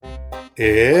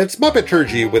It's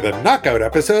Muppeturgy with a knockout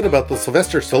episode about the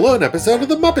Sylvester Stallone episode of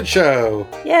The Muppet Show.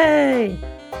 Yay!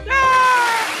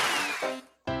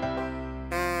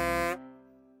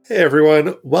 Hey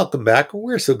everyone, welcome back.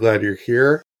 We're so glad you're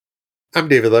here. I'm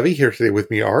David Levy. Here today with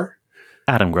me are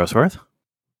Adam Grossworth,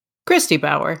 Christy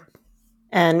Bauer,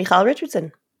 and Michal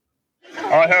Richardson.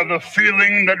 I have a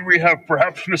feeling that we have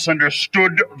perhaps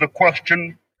misunderstood the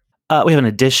question. we have an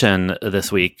addition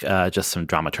this week, just some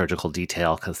dramaturgical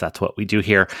detail, because that's what we do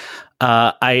here.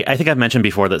 I think I've mentioned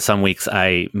before that some weeks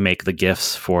I make the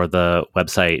GIFs for the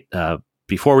website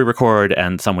before we record,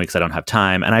 and some weeks I don't have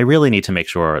time. And I really need to make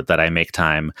sure that I make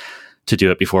time to do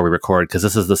it before we record, because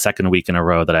this is the second week in a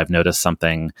row that I've noticed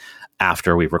something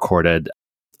after we've recorded,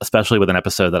 especially with an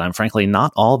episode that I'm frankly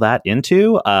not all that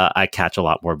into. I catch a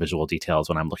lot more visual details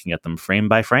when I'm looking at them frame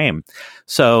by frame.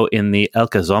 So in the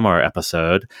Elke Sommer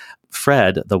episode,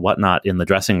 Fred, the whatnot in the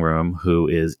dressing room who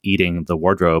is eating the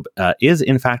wardrobe, is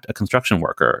in fact a construction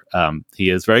worker. He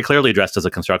is very clearly dressed as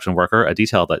a construction worker, a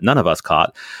detail that none of us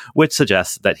caught, which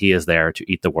suggests that he is there to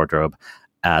eat the wardrobe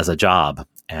as a job.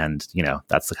 And, you know,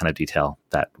 that's the kind of detail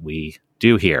that we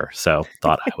do here. So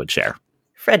thought I would share.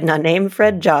 Fred not name,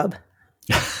 Fred job.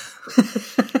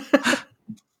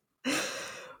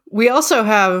 We also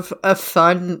have a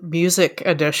fun music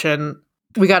edition.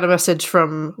 We got a message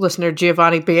from listener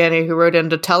Giovanni Biani, who wrote in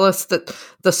to tell us that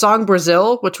the song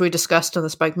Brazil, which we discussed in the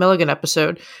Spike Milligan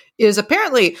episode, is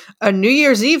apparently a New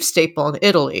Year's Eve staple in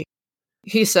Italy.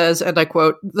 He says, and I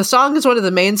quote, "The song is one of the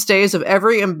mainstays of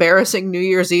every embarrassing New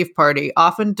Year's Eve party,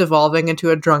 often devolving into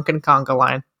a drunken conga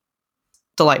line."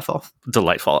 Delightful.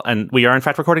 Delightful. And we are in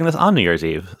fact recording this on New Year's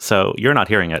Eve, so you're not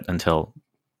hearing it until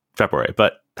February.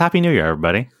 But Happy New Year,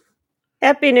 everybody.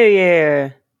 Happy New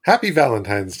Year. Happy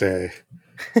Valentine's Day.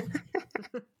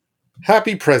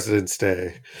 Happy President's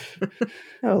Day.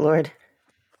 Oh, Lord.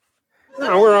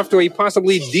 Now we're off to a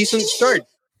possibly decent start.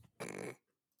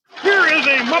 Here is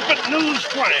a Muppet News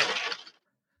Flash.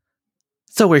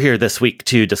 So we're here this week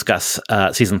to discuss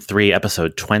Season 3,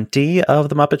 Episode 20 of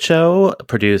The Muppet Show,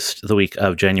 produced the week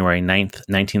of January 9th,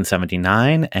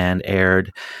 1979, and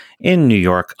aired in New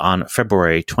York on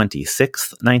February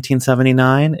 26th,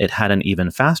 1979. It had an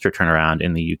even faster turnaround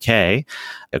in the UK.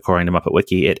 According to Muppet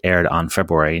Wiki, it aired on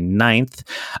February 9th.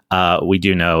 We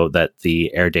do know that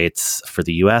the air dates for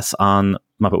the US on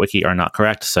Muppet Wiki are not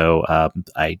correct, so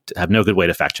I have no good way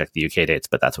to fact check the UK dates,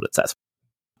 but that's what it says.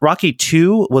 Rocky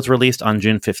 2 was released on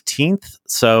June 15th,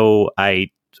 so I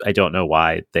don't know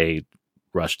why they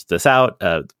rushed this out.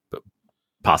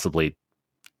 Possibly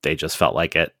they just felt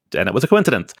like it, and it was a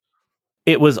coincidence.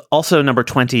 It was also number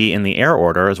 20 in the air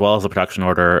order, as well as the production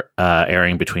order,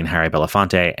 airing between Harry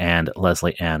Belafonte and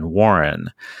Leslie Ann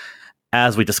Warren.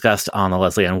 As we discussed on the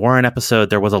Leslie Ann Warren episode,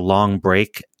 there was a long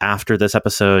break after this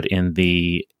episode in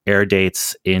the air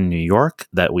dates in New York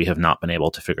that we have not been able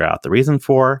to figure out the reason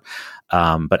for.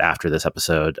 But after this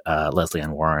episode, Leslie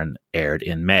Ann Warren aired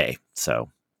in May. So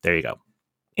there you go.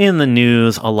 In the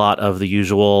news, a lot of the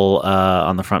usual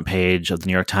on the front page of the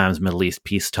New York Times, Middle East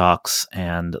peace talks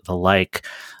and the like.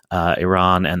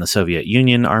 Iran and the Soviet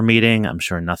Union are meeting. I'm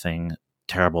sure nothing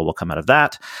terrible will come out of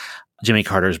that. Jimmy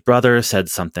Carter's brother said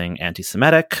something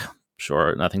anti-Semitic.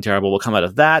 Sure, nothing terrible will come out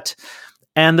of that.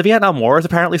 And the Vietnam War is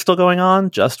apparently still going on,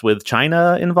 just with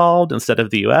China involved instead of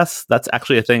the US. That's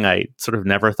actually a thing I sort of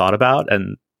never thought about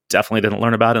and definitely didn't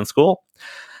learn about in school.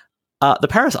 The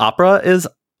Paris Opera is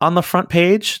on the front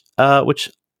page,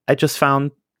 which I just found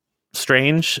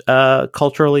strange,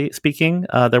 culturally speaking.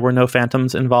 There were no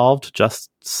phantoms involved,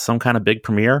 just some kind of big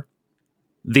premiere.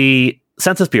 The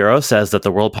Census Bureau says that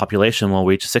the world population will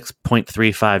reach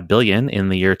 6.35 billion in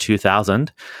the year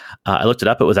 2000. I looked it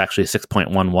up. It was actually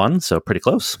 6.11, so pretty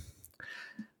close.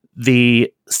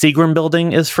 The Seagram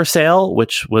building is for sale,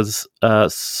 which was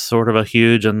sort of a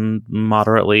huge and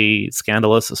moderately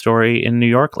scandalous story in New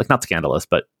York. Like, not scandalous,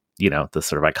 but, you know, the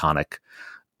sort of iconic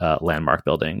landmark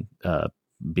building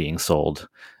being sold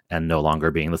and no longer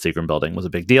being the Seagram building was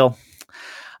a big deal.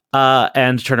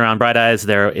 And turn around bright eyes,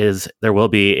 there will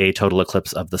be a total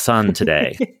eclipse of the sun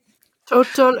today.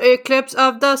 Total eclipse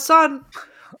of the sun.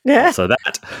 Yeah. So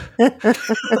that.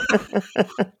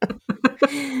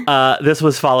 This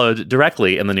was followed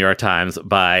directly in the New York Times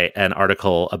by an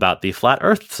article about the Flat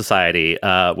Earth Society,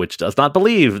 which does not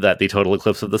believe that the total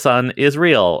eclipse of the sun is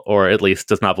real, or at least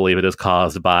does not believe it is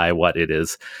caused by what it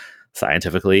is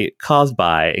scientifically caused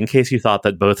by, in case you thought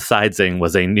that both sidesing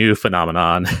was a new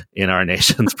phenomenon in our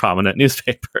nation's prominent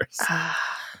newspapers.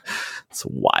 It's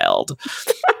wild.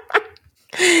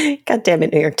 God damn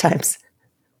it, New York Times.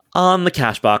 On the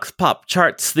Cashbox Pop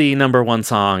charts, the number one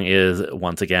song is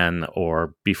Once Again,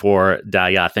 or Before Da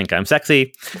Ya Think I'm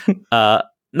Sexy.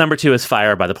 Number 2 is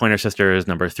Fire by the Pointer Sisters.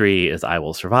 Number 3 is I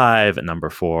Will Survive. And number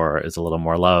 4 is A Little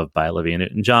More Love by Olivia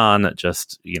Newton-John.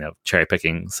 Just, cherry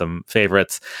picking some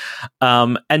favorites.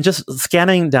 And just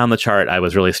scanning down the chart, I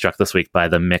was really struck this week by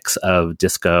the mix of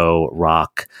disco,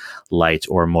 rock, light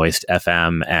or moist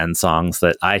FM, and songs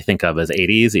that I think of as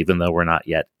 80s, even though we're not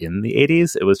yet in the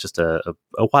 80s. It was just a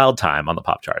wild time on the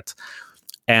pop charts.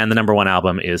 And the number 1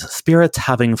 album is Spirits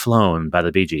Having Flown by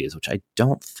the Bee Gees, which I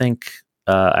don't think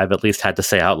I've at least had to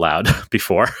say out loud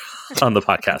before on the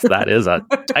podcast. That is a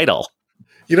title.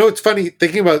 It's funny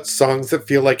thinking about songs that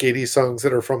feel like 80s songs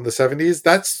that are from the 70s.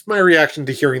 That's my reaction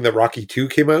to hearing that Rocky 2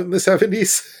 came out in the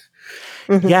 70s.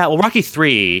 Mm-hmm. Yeah, well, Rocky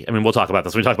 3, we'll talk about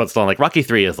this. We talked about the song, Rocky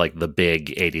 3 is the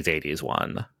big 80s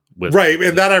one. Right,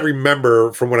 and that I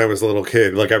remember from when I was a little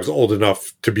kid. I was old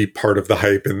enough to be part of the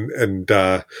hype, and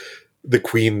the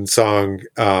Queen song,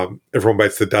 Everyone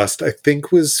Bites the Dust, I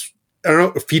think was, I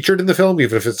don't know, featured in the film,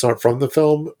 even if it's not from the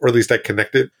film, or at least I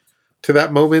connected to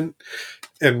that moment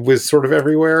and was sort of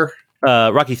everywhere.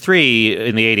 Rocky 3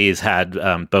 in the 80s had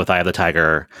both Eye of the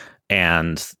Tiger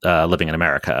and Living in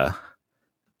America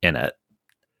in it.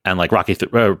 And Rocky,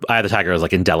 Eye of the Tiger is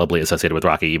indelibly associated with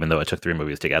Rocky, even though it took 3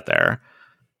 movies to get there.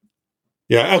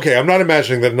 Yeah, okay. I'm not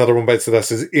imagining that Another One Bites the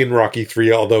Dust is in Rocky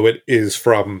 3, although it is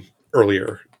from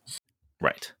earlier.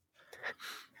 Right.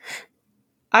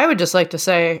 I would just like to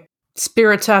say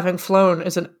Spirits Having Flown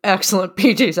is an excellent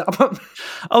Bee Gees album.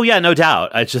 Oh, yeah, no doubt.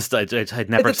 I'd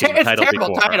never seen the title terrible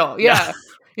before. Title, yeah.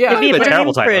 Yeah. It'd be a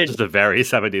terrible title. for It's just a very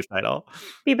 70s title.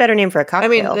 Be a better name for a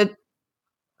cocktail.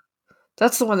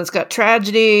 That's the one that's got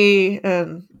Tragedy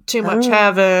and Too Much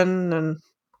Heaven and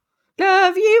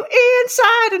Love You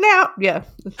Inside and Out. Yeah,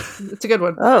 it's a good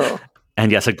one. Oh.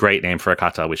 And yes, a great name for a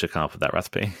cocktail. We should come up with that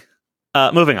recipe.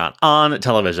 Moving on. On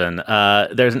television,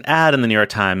 there's an ad in the New York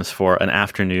Times for an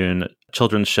afternoon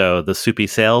children's show, The Soupy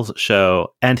Sales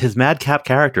Show, and his madcap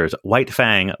characters, White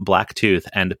Fang, Black Tooth,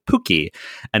 and Pookie.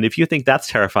 And if you think that's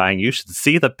terrifying, you should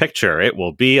see the picture. It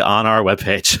will be on our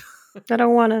webpage. I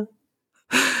don't want to.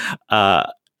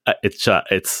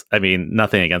 It's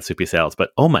nothing against Soupy Sales,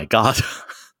 but oh my God.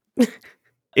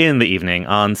 In the evening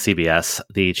on CBS,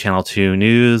 the Channel 2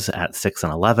 News at 6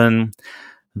 and 11,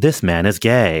 this man is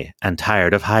gay and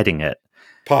tired of hiding it.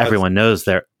 Pause. Everyone knows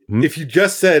they're... If you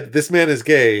just said this man is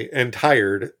gay and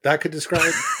tired, that could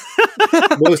describe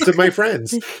most of my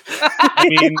friends.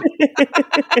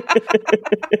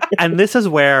 And this is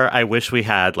where I wish we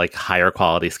had higher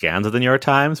quality scans of the New York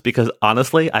Times, because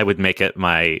honestly, I would make it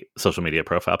my social media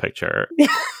profile picture.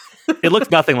 It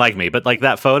looks nothing like me, but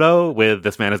that photo with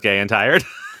this man is gay and tired.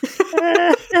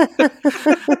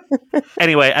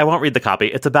 Anyway, I won't read the copy.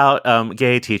 It's about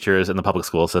gay teachers in the public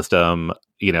school system,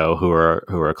 who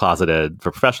are closeted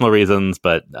for professional reasons,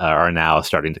 but are now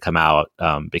starting to come out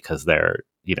because they're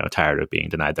tired of being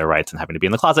denied their rights and having to be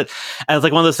in the closet. And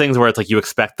it's one of those things where it's you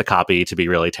expect the copy to be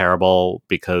really terrible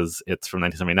because it's from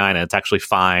 1979 and it's actually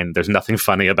fine. There's nothing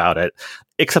funny about it,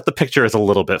 except the picture is a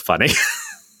little bit funny.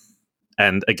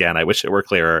 And again, I wish it were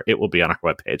clearer. It will be on our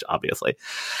webpage, obviously.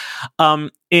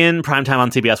 In primetime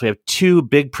on CBS, we have 2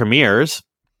 big premieres.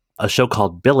 A show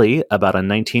called Billy, about a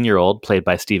 19-year-old played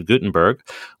by Steve Guttenberg,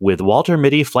 with Walter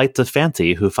Mitty Flights of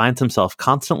Fancy, who finds himself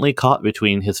constantly caught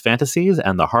between his fantasies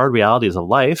and the hard realities of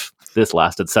life. This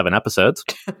lasted 7 episodes.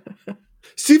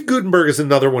 Steve Guttenberg is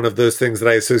another one of those things that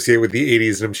I associate with the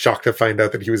 80s, and I'm shocked to find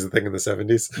out that he was a thing in the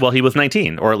 70s. Well, he was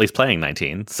 19, or at least playing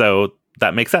 19. So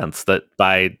that makes sense that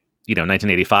by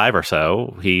 1985 or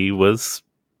so, he was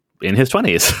in his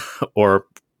 20s or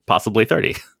possibly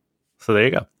 30. So there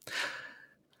you go.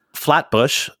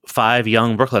 Flatbush, 5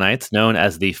 young Brooklynites known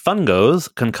as the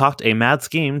Fungos concoct a mad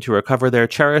scheme to recover their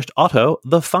cherished auto,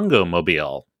 the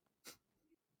Fungomobile.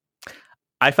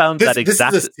 I found that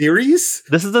exact... This is a series?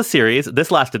 This is a series.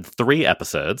 This lasted 3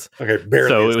 episodes. Okay, barely.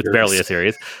 So it was barely a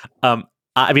series.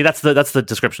 That's the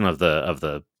description of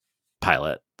the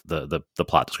pilot. The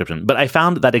plot description, but I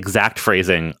found that exact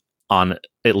phrasing on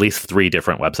at least 3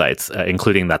 different websites,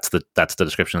 including that's the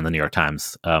description in the New York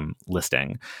Times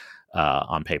listing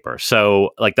on paper.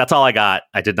 So that's all I got.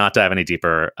 I did not dive any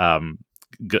deeper.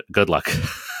 Good luck.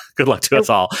 Good luck to us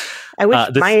all. I wish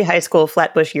my high school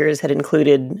Flatbush years had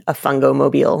included a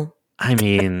Fungomobile.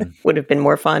 Would have been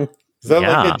more fun. Is that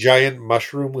like a giant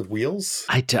mushroom with wheels?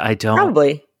 I don't.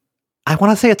 Probably. I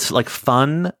want to say it's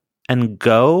fun and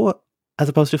go as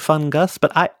opposed to Fungus,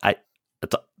 but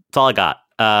that's all I got.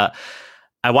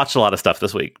 I watched a lot of stuff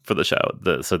this week for the show,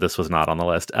 so this was not on the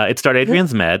list. It starred Adrian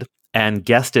Zmed and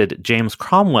guested James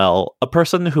Cromwell, a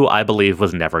person who I believe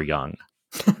was never young.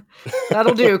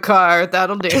 That'll do, Carr.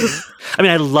 That'll do. I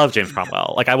mean, I love James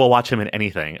Cromwell. Like, I will watch him in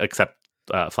anything except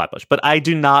Flatbush. But I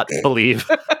do not believe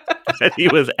that he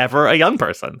was ever a young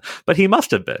person. But he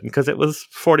must have been, because it was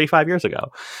 45 years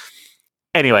ago.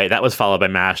 Anyway, that was followed by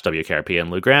MASH, WKRP,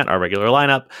 and Lou Grant, our regular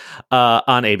lineup.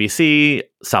 On ABC,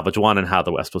 Salvage 1 and How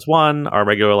the West Was Won, our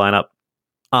regular lineup.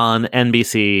 On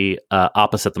NBC,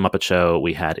 opposite The Muppet Show,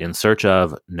 we had In Search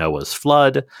of, Noah's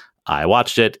Flood. I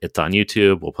watched it. It's on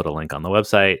YouTube. We'll put a link on the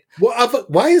website. Well,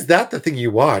 why is that the thing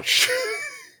you watched?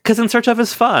 Because In Search of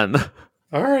is fun.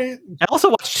 All right. I also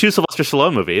watched 2 Sylvester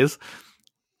Stallone movies.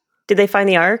 Did they find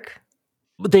the Ark?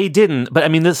 They didn't, but I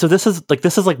mean, this is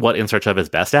like what In Search of is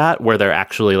best at, where they're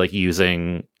actually like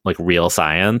using like real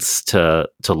science to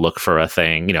look for a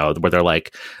thing, you know, where they're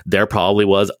like, there probably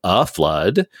was a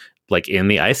flood, like in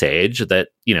the Ice Age, that,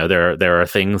 you know, there are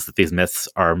things that these myths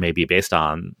are maybe based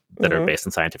on that are based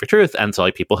in scientific truth. And so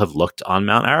like people have looked on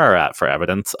Mount Ararat for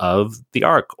evidence of the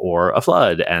Ark or a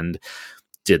flood. And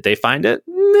did they find it?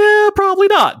 Nah, probably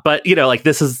not. But, you know, like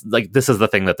this is the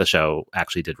thing that the show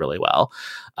actually did really well.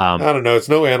 I don't know. It's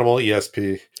no Animal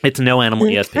ESP. It's no Animal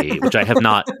ESP, which I have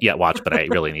not yet watched, but I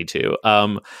really need to.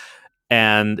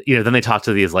 And, you know, then they talk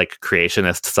to these like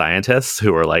creationist scientists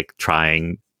who are like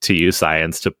trying to use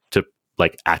science to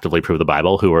like actively prove the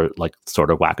Bible, who are like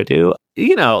sort of wackadoo.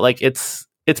 You know, like it's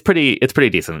pretty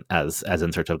decent as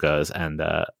In Search of goes, and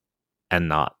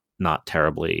not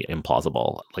terribly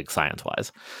implausible, like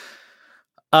science-wise.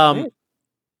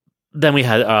 Then we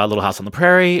had Little House on the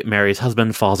Prairie. Mary's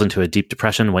husband falls into a deep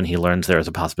depression when he learns there is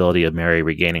a possibility of Mary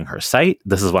regaining her sight.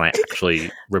 This is when I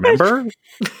actually remember.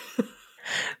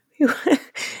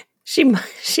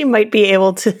 She might be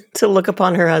able to look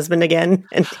upon her husband again,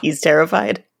 and he's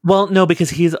terrified. Well, no,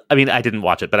 because I didn't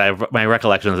watch it, but my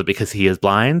recollection is that because he is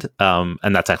blind,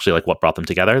 and that's actually like what brought them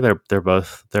together. They're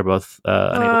both unable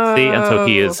to see,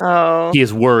 and so he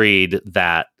is worried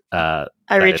that I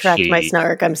retract my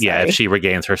snark. I'm sorry. Yeah, if she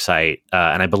regains her sight,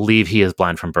 and I believe he is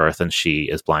blind from birth, and she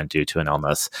is blind due to an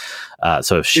illness.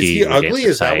 So if she is he ugly?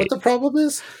 Is sight, that what the problem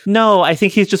is? No, I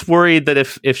think he's just worried that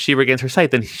if she regains her sight,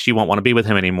 then she won't want to be with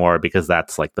him anymore, because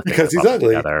that's like the thing. Because he's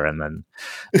ugly. Together. And then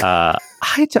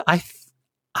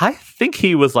I think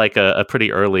he was like a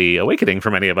pretty early awakening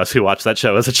for many of us who watched that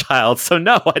show as a child. So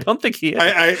no, I don't think he is.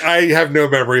 I have no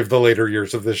memory of the later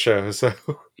years of this show. So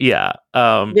yeah,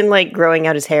 been like growing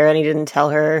out his hair, and he didn't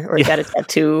tell her, or he got a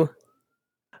tattoo.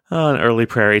 Oh, an early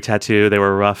prairie tattoo. They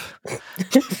were rough.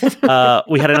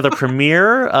 We had another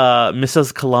premiere,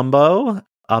 Mrs. Columbo.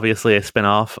 Obviously a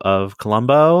spinoff of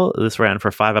Columbo. This ran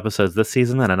for 5 episodes this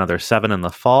season and another 7 in the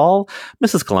fall.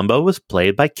 Mrs. Columbo was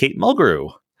played by Kate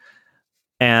Mulgrew.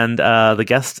 And the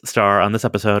guest star on this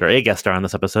episode, or a guest star on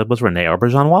this episode, was Renee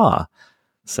Auberjonois.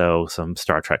 So some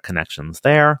Star Trek connections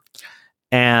there.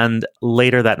 And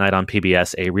later that night on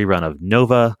PBS, a rerun of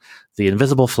Nova, The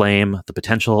Invisible Flame, the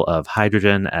potential of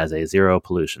hydrogen as a zero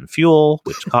pollution fuel,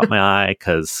 which caught my eye,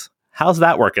 because how's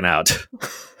that working out?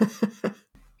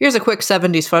 Here's a quick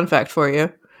 70s fun fact for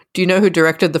you. Do you know who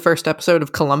directed the first episode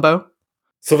of Columbo?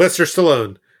 Sylvester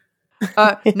Stallone.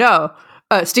 No,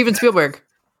 Steven Spielberg.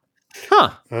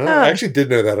 Huh. I actually did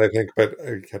know that, I think, but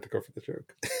I had to go for the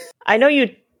joke. I know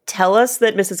you tell us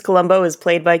that Mrs. Columbo is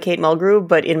played by Kate Mulgrew,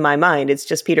 but in my mind, it's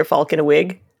just Peter Falk in a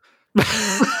wig. Which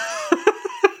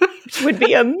would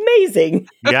be amazing.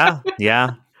 Yeah.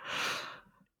 That'd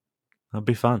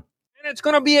be fun. And it's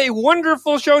going to be a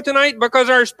wonderful show tonight, because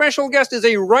our special guest is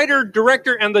a writer,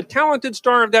 director, and the talented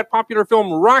star of that popular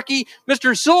film, Rocky,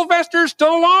 Mr. Sylvester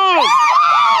Stallone.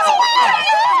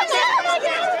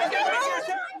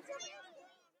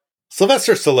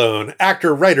 Sylvester Stallone,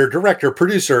 actor, writer, director,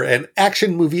 producer, and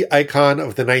action movie icon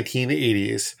of the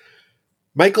 1980s.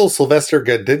 Michael Sylvester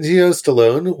Gaudenzio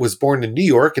Stallone was born in New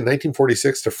York in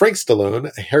 1946 to Frank Stallone,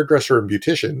 a hairdresser and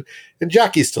beautician, and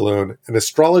Jackie Stallone, an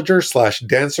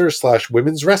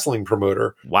astrologer/dancer/women's wrestling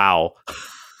promoter. Wow.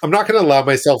 I'm not going to allow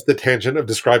myself the tangent of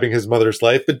describing his mother's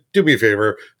life, but do me a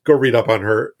favor, go read up on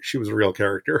her. She was a real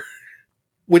character.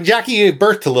 When Jackie gave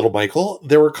birth to little Michael,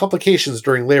 there were complications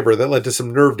during labor that led to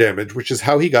some nerve damage, which is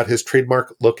how he got his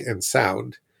trademark look and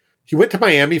sound. He went to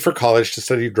Miami for college to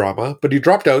study drama, but he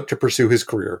dropped out to pursue his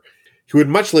career. He would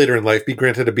much later in life be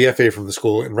granted a BFA from the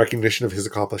school in recognition of his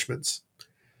accomplishments.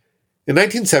 In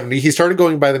 1970, he started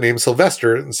going by the name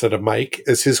Sylvester instead of Mike,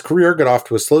 as his career got off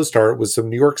to a slow start with some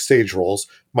New York stage roles,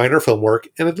 minor film work,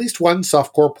 and at least one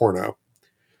softcore porno.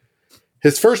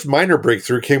 His first minor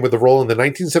breakthrough came with a role in the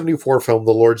 1974 film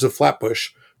The Lords of Flatbush,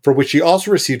 for which he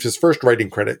also received his first writing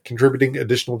credit, contributing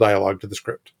additional dialogue to the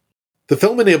script. The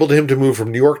film enabled him to move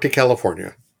from New York to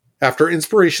California. After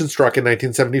inspiration struck in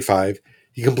 1975,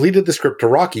 He completed the script to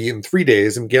Rocky in 3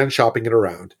 days and began shopping it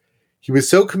around. He was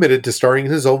so committed to starring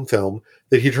in his own film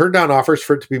that he turned down offers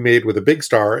for it to be made with a big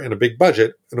star and a big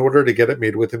budget in order to get it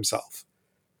made with himself.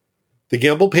 The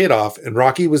gamble paid off, and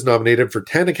Rocky was nominated for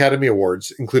 10 Academy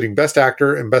Awards, including Best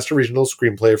Actor and Best Original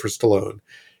Screenplay for Stallone.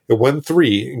 It won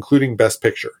 3, including Best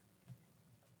Picture.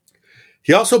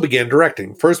 He also began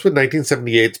directing, first with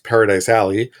 1978's Paradise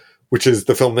Alley, which is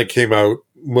the film that came out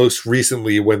most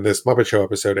recently when this Muppet Show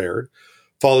episode aired,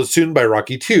 followed soon by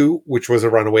Rocky II, which was a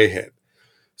runaway hit.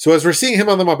 So as we're seeing him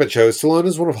on The Muppet Show, Stallone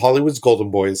is one of Hollywood's golden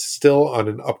boys, still on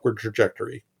an upward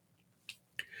trajectory.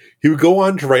 He would go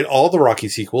on to write all the Rocky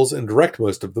sequels and direct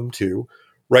most of them too,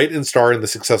 write and star in the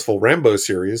successful Rambo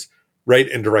series, write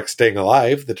and direct Staying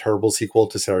Alive, the terrible sequel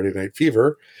to Saturday Night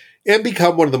Fever, and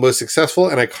become one of the most successful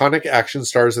and iconic action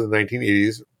stars of the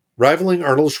 1980s, rivaling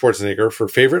Arnold Schwarzenegger for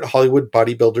favorite Hollywood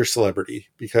bodybuilder celebrity,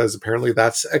 because apparently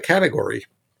that's a category.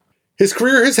 His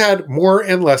career has had more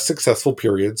and less successful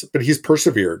periods, but he's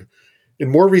persevered. In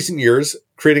more recent years,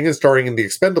 creating and starring in the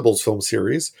Expendables film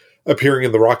series, appearing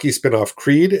in the Rocky spin-off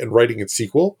Creed and writing its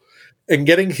sequel, and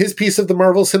getting his piece of the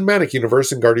Marvel Cinematic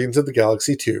Universe in Guardians of the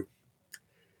Galaxy 2.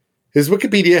 His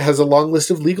Wikipedia has a long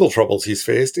list of legal troubles he's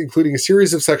faced, including a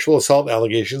series of sexual assault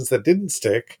allegations that didn't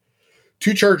stick,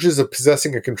 2 charges of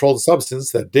possessing a controlled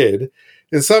substance that did,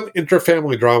 and some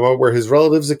intra-family drama where his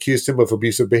relatives accused him of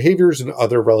abusive behaviors and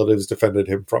other relatives defended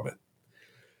him from it.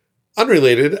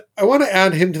 Unrelated, I want to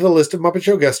add him to the list of Muppet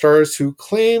Show guest stars who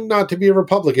claim not to be a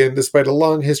Republican despite a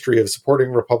long history of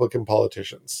supporting Republican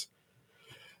politicians.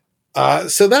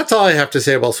 So that's all I have to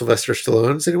say about Sylvester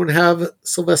Stallone. Does anyone have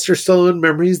Sylvester Stallone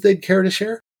memories they'd care to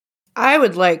share? I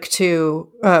would like to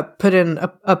put in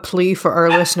a plea for our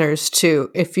listeners to,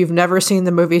 if you've never seen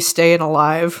the movie Staying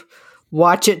Alive,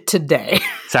 watch it today.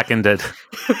 Seconded.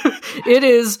 It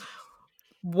is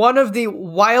one of the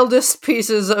wildest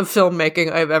pieces of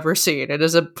filmmaking I've ever seen.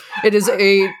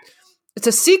 It's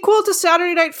a sequel to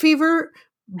Saturday Night Fever,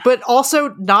 but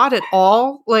also not at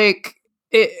all. Like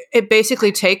it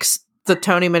basically takes the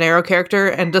Tony Manero character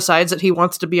and decides that he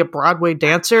wants to be a Broadway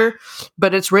dancer,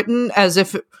 but it's written as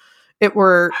if it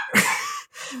were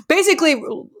basically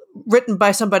written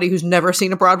by somebody who's never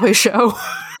seen a Broadway show.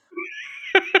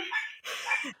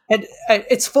 And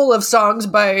it's full of songs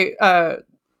by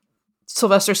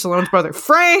Sylvester Stallone's brother,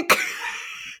 Frank.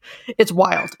 It's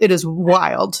wild. It is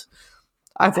wild.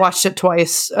 I've watched it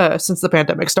twice since the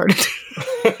pandemic started.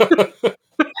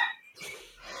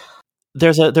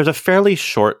 There's a fairly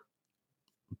short,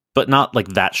 but not like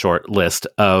that short list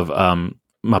of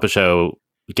Muppet Show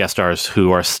guest stars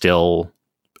who are still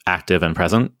active and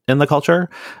present in the culture,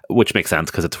 which makes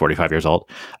sense because it's 45 years old.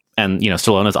 And,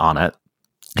 Stallone is on it.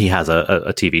 He has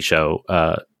a TV show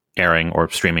airing or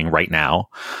streaming right now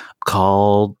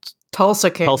called Tulsa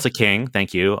King. Tulsa King,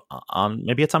 thank you.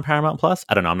 Maybe it's on Paramount Plus.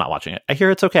 I don't know. I'm not watching it. I hear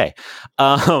it's okay.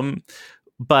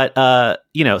 But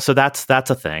so that's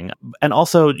a thing. And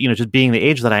also, just being the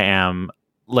age that I am,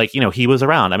 he was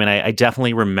around. I mean, I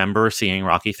definitely remember seeing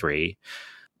Rocky III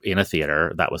in a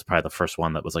theater. That was probably the first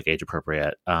one that was age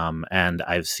appropriate. And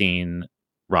I've seen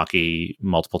Rocky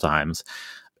multiple times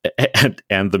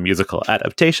and the musical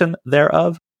adaptation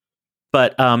thereof.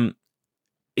 But, and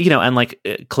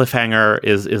Cliffhanger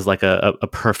is like a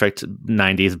perfect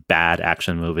 90s bad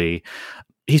action movie.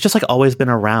 He's just always been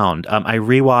around. I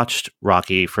rewatched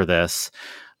Rocky for this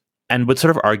and would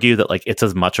sort of argue that it's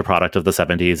as much a product of the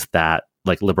 70s that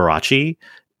Liberace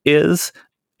is,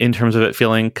 in terms of it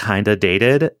feeling kind of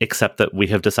dated, except that we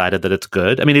have decided that it's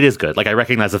good. I mean, it is good. I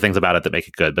recognize the things about it that make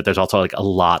it good, but there's also a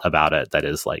lot about it that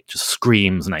is just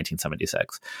screams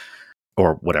 1976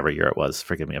 or whatever year it was.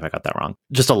 Forgive me if I got that wrong.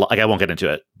 Just a lot. I won't get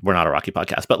into it. We're not a Rocky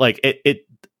podcast, but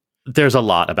there's a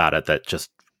lot about it that just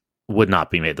would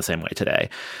not be made the same way today.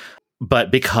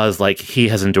 But because he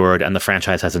has endured and the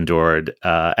franchise has endured,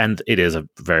 and it is a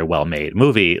very well made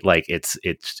movie,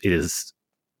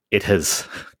 it has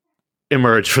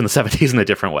emerged from the 70s in a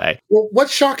different way. Well,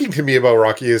 what's shocking to me about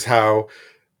Rocky is how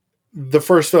the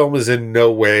first film is in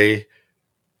no way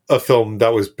a film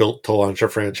that was built to launch a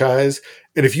franchise.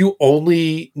 And if you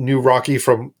only knew Rocky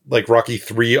from Rocky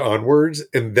 3 onwards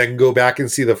and then go back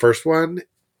and see the first one,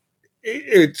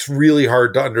 it's really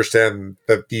hard to understand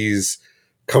that these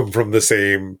come from the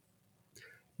same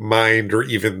mind or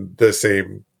even the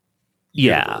same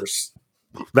universe.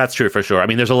 That's true for sure. I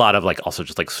mean, there's a lot of also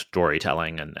just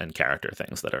storytelling and character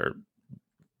things that are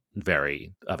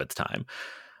very of its time.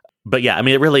 But yeah, I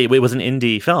mean, it was an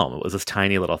indie film. It was this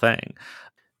tiny little thing.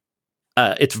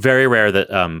 It's very rare that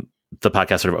the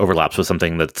podcast sort of overlaps with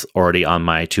something that's already on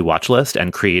my to watch list,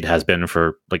 and Creed has been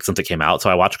for since it came out. So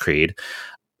I watched Creed,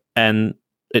 and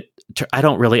I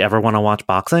don't really ever want to watch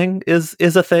boxing is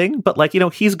a thing, but like,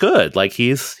 he's good. Like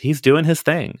he's doing his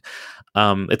thing.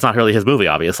 It's not really his movie,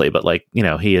 obviously, but like,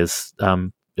 he is,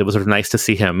 it was sort of nice to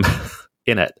see him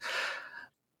in it.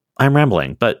 I'm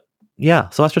rambling, but yeah,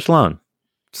 Sylvester Stallone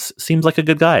seems like a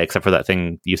good guy, except for that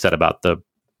thing you said about the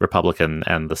Republican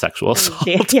and the sexual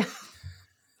assault. Yeah.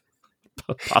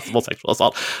 Possible sexual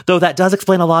assault. Though that does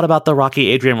explain a lot about the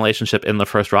Rocky-Adrian relationship in the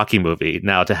first Rocky movie,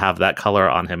 now to have that color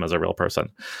on him as a real person.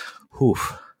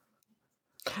 Oof.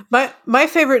 My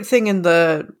favorite thing in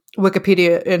the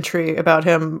Wikipedia entry about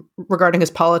him regarding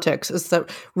his politics is that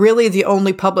really the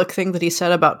only public thing that he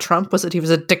said about Trump was that he was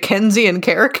a Dickensian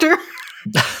character.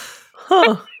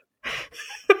 Huh.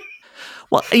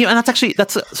 Well, and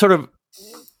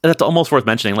that's almost worth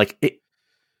mentioning. Like,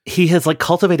 he has like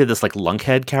cultivated this like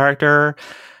lunkhead character,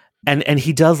 and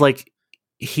he does like,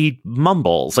 he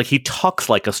mumbles, like he talks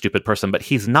like a stupid person, but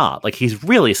he's not. Like, he's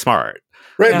really smart.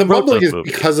 Right, Yeah. the mumbling is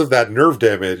movies. because of that nerve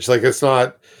damage. Like, it's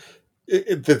not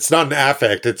an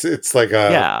affect. It's like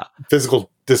a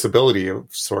physical disability of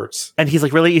sorts. And he's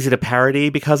like really easy to parody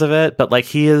because of it, but like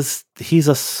he's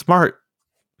a smart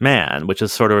man, which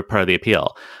is sort of part of the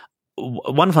appeal.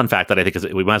 One fun fact that I think is,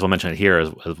 we might as well mention it here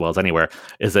as well as anywhere,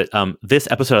 is that this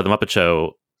episode of The Muppet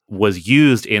Show was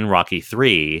used in Rocky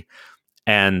 3,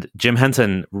 and Jim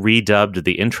Henson redubbed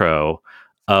the intro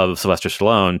of Sylvester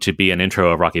Stallone to be an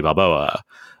intro of Rocky Balboa,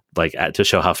 like to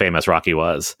show how famous Rocky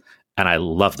was. And I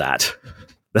love that.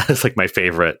 That is like my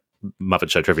favorite Muppet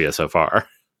Show trivia so far.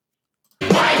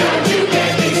 Why don't you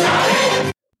get me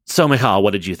started? So, Michal,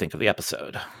 what did you think of the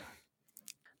episode?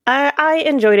 I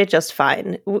enjoyed it just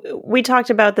fine. We talked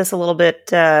about this a little bit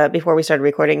before we started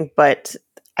recording, but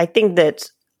I think that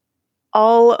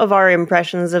all of our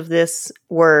impressions of this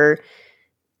were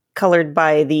colored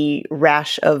by the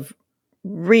rash of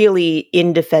really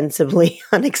indefensibly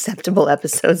unacceptable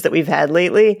episodes that we've had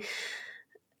lately.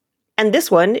 And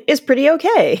this one is pretty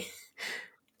okay.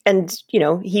 And,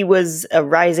 he was a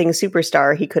rising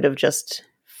superstar. He could have just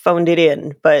phoned it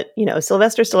in. But,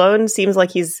 Sylvester Stallone seems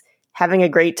like he's having a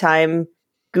great time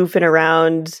goofing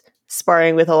around,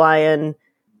 sparring with a lion,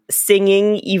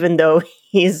 singing, even though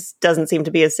he doesn't seem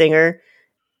to be a singer.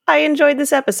 I enjoyed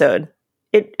this episode.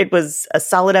 It was a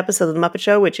solid episode of The Muppet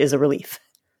Show, which is a relief.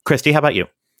 Christy, how about you?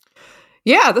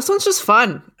 Yeah, this one's just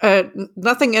fun.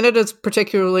 Nothing in it is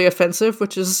particularly offensive,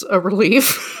 which is a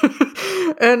relief.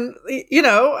 And,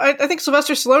 I think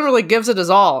Sylvester Stallone really gives it his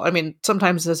all. I mean,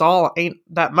 sometimes his all ain't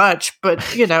that much, but,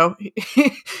 he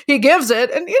gives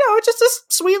it. And, it's just this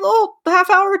sweet little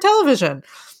half-hour television.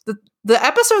 The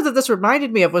episode that this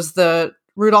reminded me of was the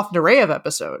Rudolph Nureyev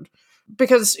episode.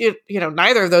 Because,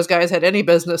 neither of those guys had any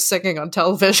business singing on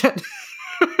television.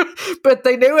 But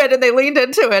they knew it and they leaned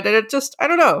into it. And it just, I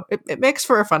don't know, it makes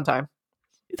for a fun time.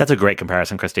 That's a great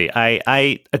comparison, Christy.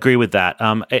 I agree with that.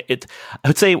 I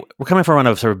would say we're coming from one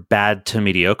of sort of bad to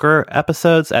mediocre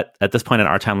episodes. At this point in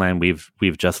our timeline,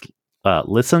 we've just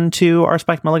listened to our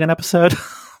Spike Milligan episode.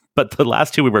 But the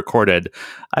last two we recorded,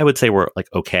 I would say were like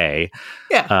okay.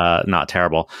 Yeah. Not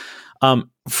terrible.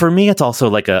 For me, it's also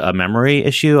like a memory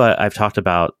issue. I've talked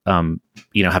about,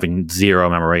 having zero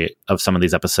memory of some of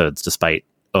these episodes despite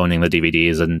owning the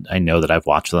DVDs, and I know that I've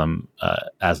watched them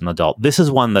as an adult. This is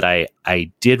one that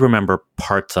I did remember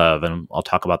parts of, and I'll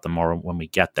talk about them more when we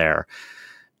get there.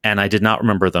 And I did not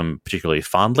remember them particularly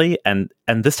fondly. And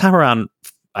this time around,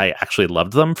 I actually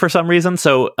loved them for some reason.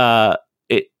 So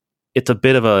it's a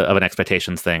bit of an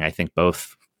expectations thing, I think,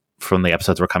 both from the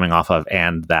episodes we're coming off of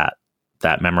and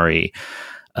that memory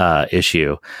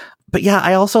issue. But yeah,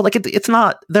 I also like it. It's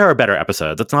not, there are better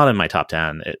episodes. It's not in my top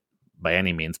 10 by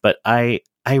any means, but I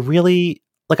really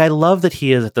like, I love that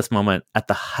he is at this moment at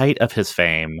the height of his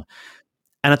fame,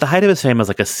 and at the height of his fame as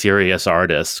like a serious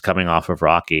artist coming off of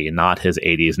Rocky, not his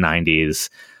 80s, 90s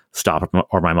Stop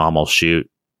or My Mom Will Shoot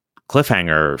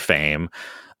cliffhanger fame.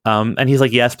 And he's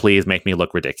like, yes, please make me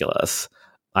look ridiculous.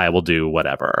 I will do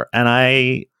whatever. And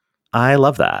I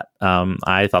love that.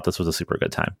 I thought this was a super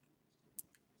good time.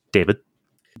 David?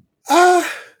 I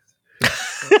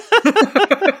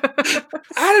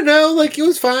don't know. Like, it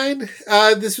was fine.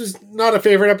 This was not a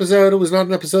favorite episode. It was not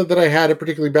an episode that I had a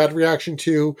particularly bad reaction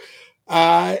to.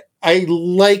 I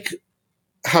like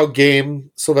how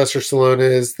game Sylvester Stallone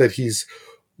is, that he's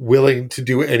willing to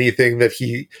do anything, that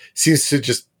he seems to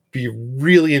just be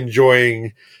really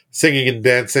enjoying singing and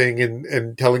dancing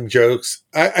and telling jokes.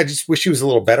 I just wish he was a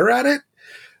little better at it.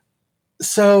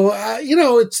 So,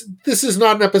 this is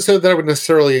not an episode that I would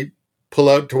necessarily pull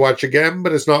out to watch again,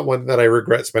 but it's not one that I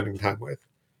regret spending time with.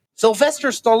 Sylvester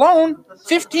Stallone,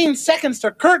 15 seconds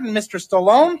to curtain, Mr.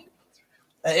 Stallone.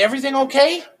 Everything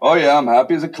okay? Oh, yeah, I'm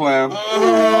happy as a clam.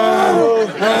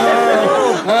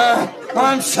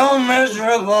 I'm so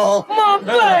miserable. My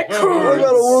back hurts. I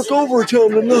gotta work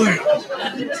overtime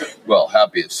tonight. Well,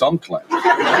 happy as some clam.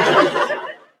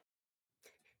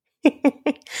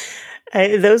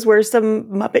 Those were some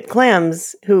Muppet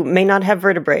clams who may not have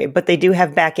vertebrae, but they do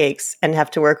have backaches and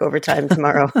have to work overtime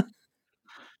tomorrow.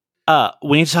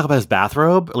 We need to talk about his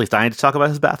bathrobe. At least I need to talk about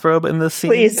his bathrobe in this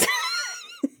scene. Please.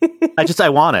 I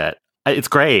want it. It's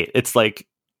great. It's like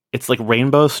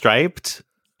rainbow striped,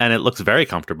 and it looks very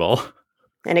comfortable.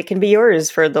 And it can be yours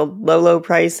for the low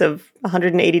price of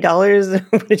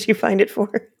 $180. What did you find it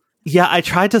for? Yeah, I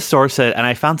tried to source it, and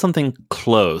I found something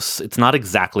close. It's not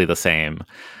exactly the same,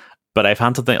 but I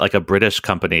found something like a British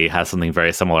company has something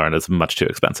very similar, and it's much too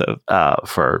expensive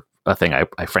for a thing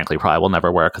I frankly probably will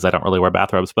never wear because I don't really wear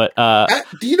bathrobes. But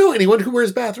do you know anyone who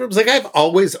wears bathrobes? Like, I've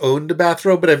always owned a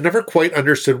bathrobe, but I've never quite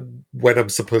understood when I'm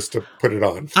supposed to put it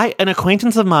on. An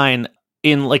acquaintance of mine,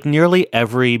 in like nearly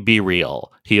every Be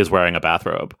Real, he is wearing a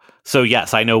bathrobe. So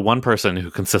yes, I know one person who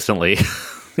consistently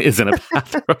is in a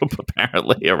bathrobe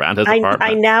apparently around his apartment.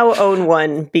 I now own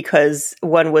one because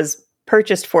one was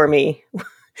purchased for me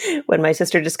when my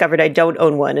sister discovered I don't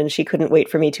own one, and she couldn't wait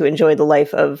for me to enjoy the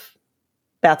life of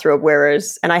bathrobe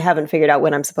wearers, and I haven't figured out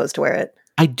when I'm supposed to wear it.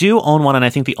 I do own one, and I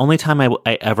think the only time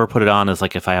I ever put it on is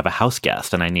like if I have a house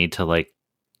guest and I need to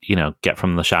get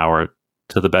from the shower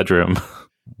to the bedroom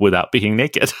without being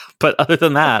naked. But other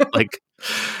than that,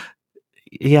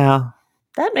 yeah.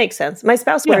 That makes sense. My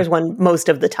spouse wears one most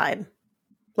of the time.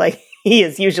 Like, he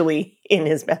is usually in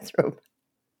his bathrobe.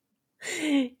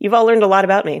 You've all learned a lot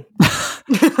about me.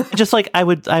 Just I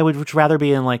would rather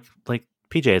be in like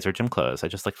PJs or gym clothes. I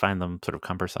just find them sort of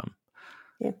cumbersome.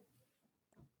 Yeah.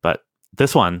 But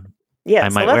this one, yeah, I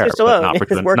might wear, but not for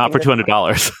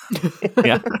 $200.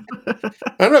 Yeah.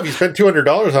 I don't know, if you spend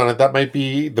 $200 on it, that might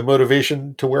be the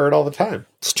motivation to wear it all the time.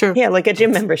 It's true. Yeah, like a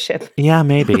gym membership. Yeah,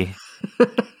 maybe.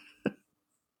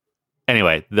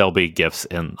 Anyway, there'll be GIFs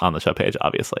on the show page,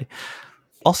 obviously.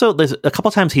 Also, there's a couple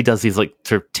times he does these sort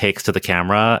of takes to the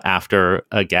camera after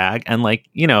a gag, and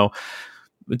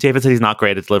David said he's not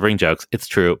great at delivering jokes. It's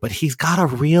true, but he's got a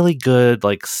really good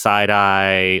side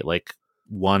eye,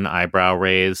 one eyebrow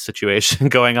raise situation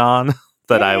going on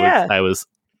that I was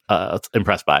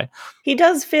impressed by. He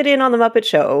does fit in on the Muppet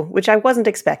Show, which I wasn't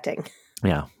expecting.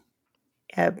 Yeah.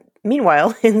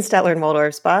 Meanwhile, in Statler and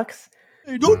Waldorf's box,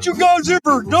 hey, don't you guys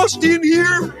ever dust in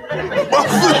here?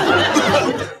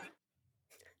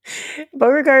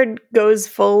 Beauregard goes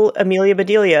full Amelia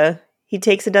Bedelia. He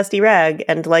takes a dusty rag,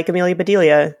 and like Amelia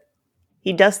Bedelia,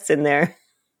 he dusts in there.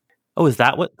 Oh, is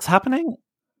that what's happening?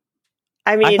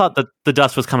 I mean, I thought that the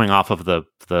dust was coming off of the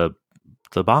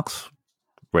box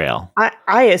rail.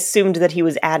 I assumed that he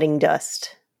was adding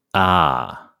dust.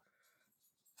 I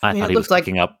thought he was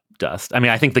picking up dust. I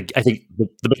mean, I think the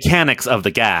mechanics of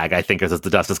the gag, I think, is the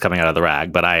dust is coming out of the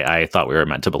rag, but I thought we were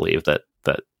meant to believe that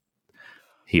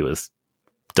he was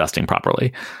dusting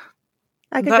properly.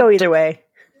 I could go either way.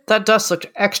 That dust looked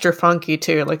extra funky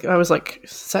too. I was like,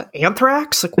 is that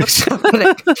anthrax? What's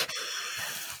happening?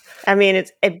 I mean,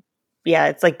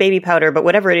 it's like baby powder, but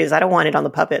whatever it is, I don't want it on the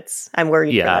puppets. I'm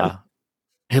worried for them.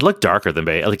 It looked darker than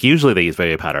baby. Usually they use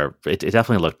baby powder. It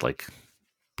definitely looked like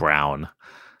brown.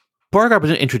 Beauregard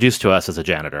was introduced to us as a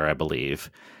janitor, I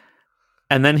believe.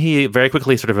 And then he very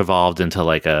quickly sort of evolved into a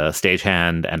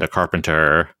stagehand and a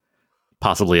carpenter,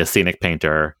 possibly a scenic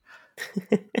painter.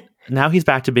 Now he's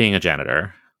back to being a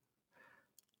janitor.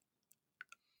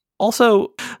 Also,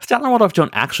 Statler and Waldorf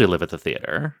don't actually live at the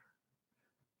theater.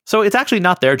 So it's actually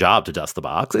not their job to dust the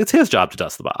box. It's his job to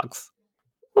dust the box.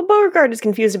 Well, Beauregard is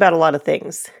confused about a lot of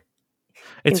things.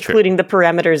 Including the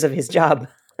parameters of his job,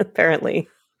 apparently.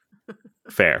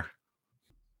 Fair.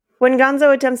 When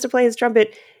Gonzo attempts to play his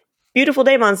trumpet, Beautiful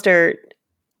Day Monster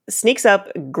sneaks up,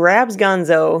 grabs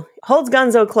Gonzo, holds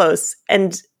Gonzo close,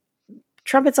 and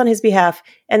trumpets on his behalf,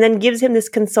 and then gives him this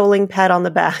consoling pat on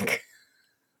the back.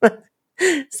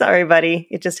 Sorry, buddy.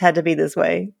 It just had to be this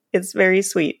way. It's very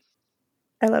sweet.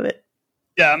 I love it.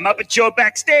 Muppet Show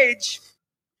backstage.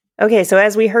 Okay, so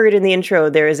as we heard in the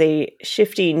intro, there is a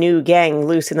shifty new gang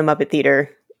loose in the Muppet Theater.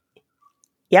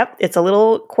 Yep, it's a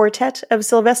little quartet of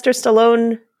Sylvester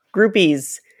Stallone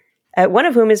groupies, one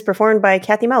of whom is performed by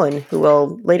Kathy Mullen, who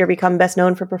will later become best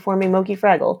known for performing Moki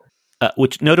Fraggle.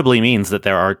 Which notably means that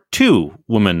there are 2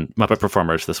 women Muppet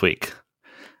performers this week.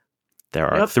 There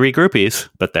are 3 groupies,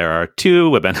 but there are 2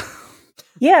 women.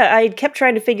 Yeah, I kept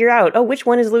trying to figure out, which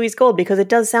one is Louise Gold? Because it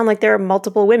does sound like there are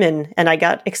multiple women, and I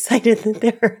got excited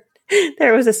that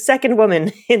there was a second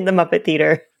woman in the Muppet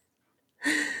Theater.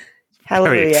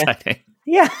 Hallelujah. Very exciting.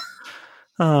 Yeah.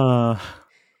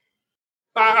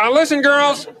 Listen,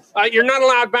 girls, you're not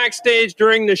allowed backstage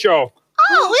during the show.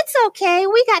 Oh, it's okay.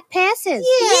 We got passes.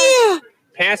 Yeah.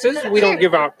 Passes? We don't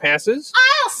give out passes.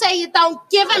 I'll say you don't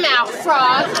give them out,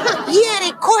 Frog. Yeah,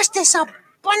 they cost us a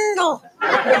bundle.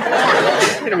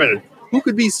 Wait a minute. Who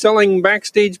could be selling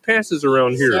backstage passes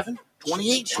around here? 7,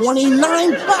 28,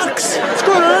 29 bucks.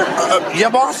 Scooter! Yeah,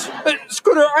 boss?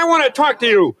 Scooter, I want to talk to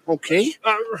you. Okay.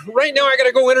 Right now, I got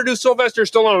to go introduce Sylvester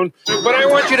Stallone, but I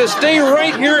want you to stay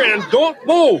right here and don't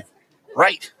move.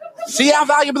 Right. See how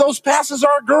valuable those passes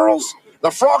are, girls? The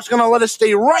Frog's going to let us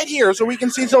stay right here so we can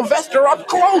see Sylvester up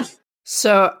close.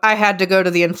 So I had to go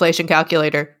to the inflation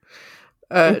calculator.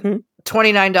 $29 in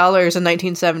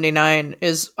 1979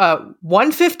 is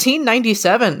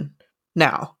 $115.97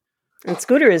 now. And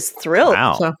Scooter is thrilled.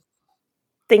 Wow. So,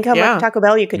 Think how much Taco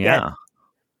Bell you could get.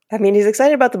 I mean, he's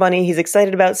excited about the money. He's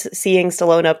excited about seeing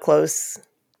Stallone up close.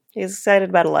 He's excited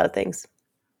about a lot of things.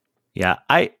 Yeah,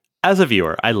 as a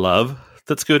viewer, I love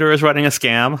that Scooter is running a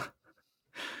scam.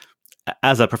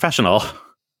 As a professional,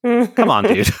 come on,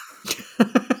 dude.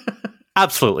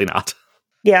 Absolutely not.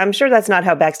 Yeah, I'm sure that's not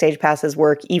how backstage passes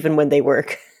work, even when they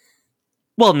work.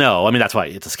 Well, no, I mean, that's why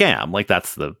it's a scam. Like,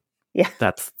 that's the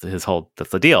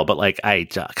deal. But like,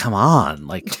 come on,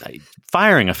 like,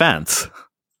 firing offense.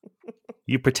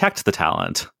 You protect the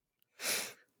talent.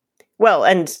 Well,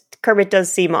 and Kermit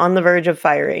does seem on the verge of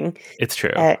firing. It's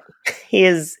true. He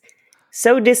is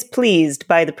so displeased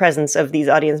by the presence of these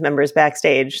audience members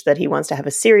backstage that he wants to have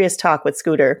a serious talk with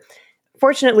Scooter.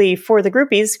 Fortunately for the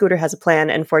groupies, Scooter has a plan,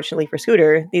 and fortunately for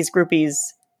Scooter, these groupies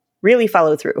really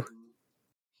follow through.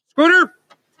 Scooter,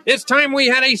 it's time we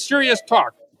had a serious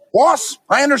talk. Boss,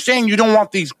 I understand you don't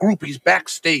want these groupies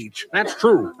backstage. That's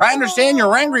true. I understand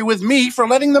you're angry with me for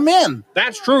letting them in.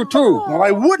 That's true, too. Well,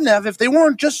 I wouldn't have if they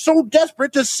weren't just so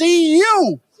desperate to see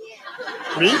you.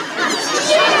 Me?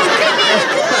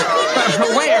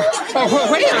 Wait a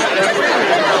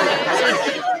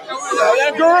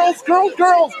minute. Girls,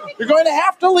 you're going to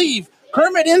have to leave.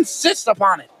 Kermit insists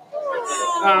upon it.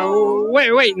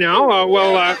 Wait now.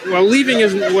 Well, leaving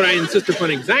isn't what I insist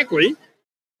upon exactly.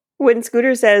 When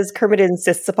Scooter says Kermit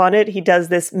insists upon it, he does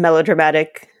this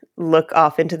melodramatic look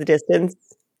off into the distance,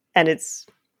 and it's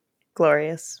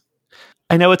glorious.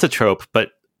 I know it's a trope,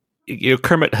 but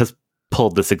Kermit has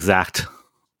pulled this exact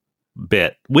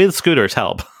bit with Scooter's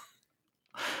help,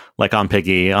 like on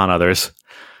Piggy, on others.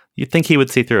 You'd think he would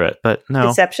see through it, but no.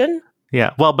 Deception?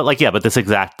 Yeah. Well, but this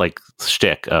exact like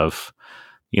shtick of,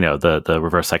 the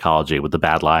reverse psychology with the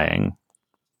bad lying.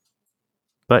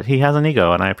 But he has an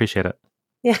ego, and I appreciate it.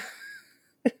 Yeah.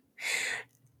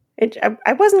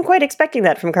 I wasn't quite expecting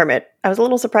that from Kermit. I was a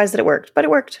little surprised that it worked, but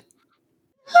it worked.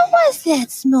 Who was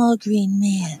that small green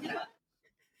man?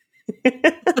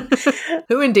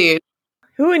 Who indeed?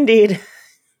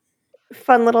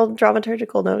 Fun little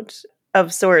dramaturgical note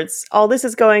of sorts. All this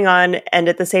is going on, and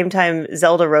at the same time,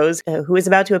 Zelda Rose, who is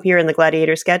about to appear in the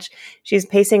Gladiator sketch, she's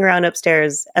pacing around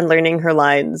upstairs and learning her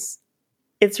lines.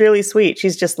 It's really sweet.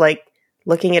 She's just like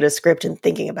looking at a script and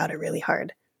thinking about it really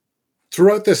hard.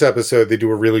 Throughout this episode, they do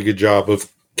a really good job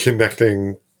of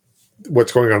connecting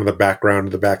what's going on in the background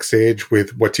of the backstage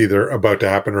with what's either about to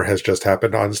happen or has just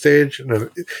happened on stage. And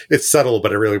it's subtle,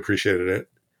 but I really appreciated it.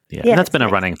 Yeah, and that's been a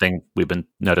running thing we've been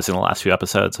noticing the last few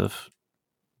episodes of,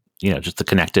 just the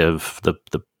connective, the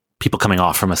people coming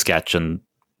off from a sketch and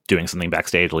doing something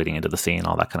backstage leading into the scene,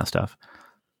 all that kind of stuff.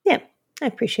 Yeah, I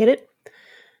appreciate it.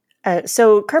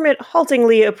 So Kermit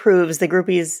haltingly approves the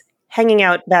groupies hanging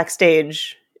out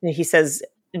backstage. He says,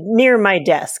 near my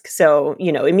desk. So,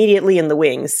 immediately in the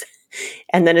wings.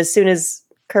 And then as soon as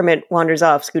Kermit wanders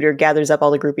off, Scooter gathers up all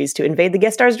the groupies to invade the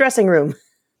guest star's dressing room.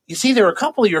 You see, there are a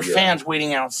couple of your fans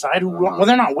waiting outside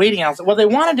they're not waiting outside. Well, they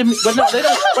wanted to, but no, they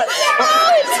don't. But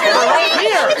they're right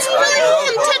here. It's really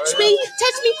him. Touch me,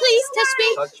 please. Touch me.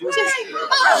 Look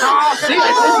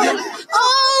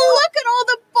at all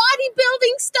the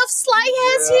bodybuilding stuff Sly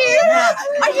has here.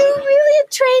 Are you really a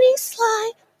training,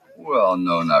 Sly? Well,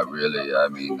 no, not really. I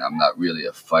mean, I'm not really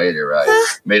a fighter. I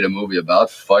made a movie about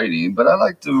fighting, but I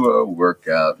like to work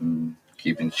out and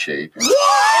keep in shape.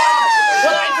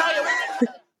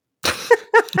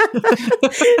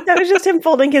 That was just him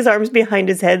folding his arms behind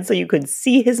his head so you could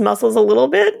see his muscles a little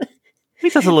bit. He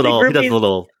does a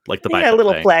little like the bicep a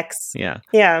little thing. flex. Yeah.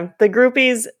 The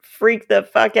groupies freak the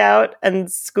fuck out,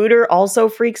 and Scooter also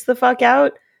freaks the fuck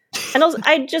out. And also,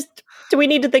 do we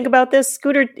need to think about this?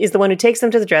 Scooter is the one who takes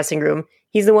them to the dressing room.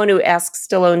 He's the one who asks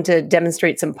Stallone to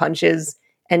demonstrate some punches.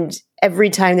 And every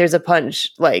time there's a punch,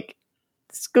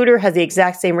 Scooter has the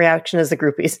exact same reaction as the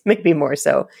groupies, maybe more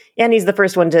so. And he's the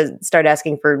first one to start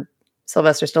asking for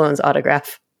Sylvester Stallone's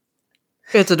autograph.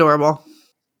 It's adorable.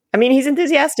 I mean, he's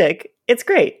enthusiastic. It's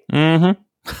great. Mm-hmm.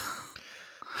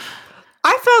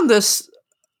 I found this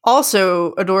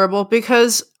also adorable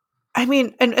because, I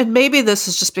mean, and maybe this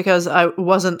is just because I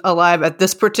wasn't alive at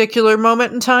this particular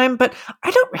moment in time, but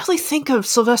I don't really think of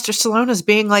Sylvester Stallone as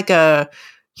being like a,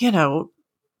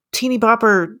 teeny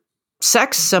bopper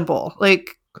sex symbol.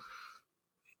 Like,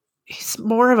 he's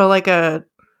more of a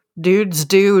dude's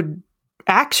dude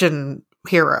action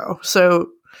hero. So,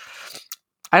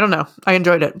 I don't know. I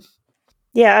enjoyed it.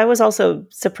 Yeah, I was also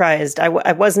surprised. I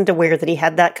wasn't aware that he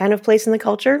had that kind of place in the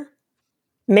culture.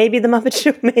 Maybe the Muppet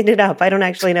Show made it up. I don't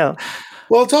actually know.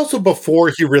 Well, it's also before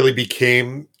he really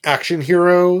became action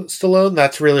hero Stallone.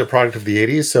 That's really a product of the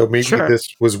 80s. So maybe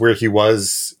this was where he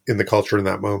was in the culture in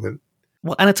that moment.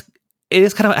 Well, and it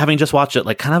is kind of, having just watched it,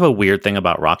 like kind of a weird thing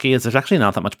about Rocky is there's actually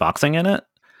not that much boxing in it.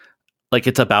 Like,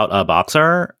 it's about a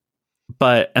boxer,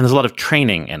 and there's a lot of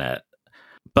training in it.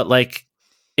 But like,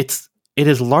 it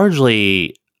is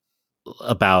largely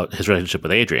about his relationship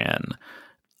with Adrian,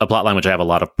 a plotline which I have a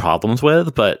lot of problems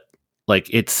with, but like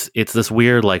it's this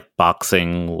weird like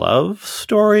boxing love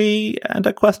story and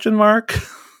a question mark.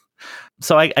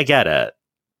 So I get it.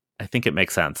 I think it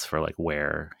makes sense for like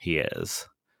where he is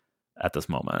at this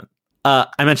moment. I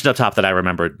mentioned up top that I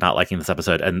remembered not liking this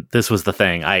episode, and this was the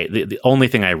thing. The only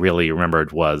thing I really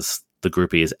remembered was the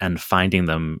groupies and finding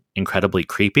them incredibly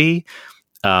creepy.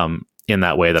 In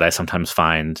that way that I sometimes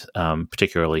find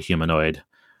particularly humanoid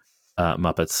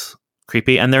Muppets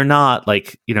creepy, and they're not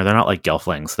like they're not like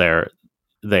Gelflings. They're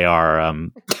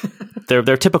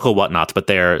typical whatnots, but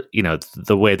they're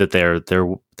the way that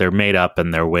they're made up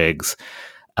and their wigs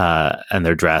and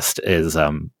they're dressed is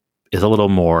a little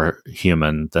more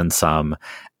human than some,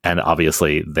 and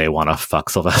obviously they want to fuck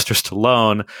Sylvester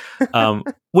Stallone,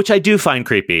 which I do find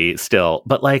creepy still.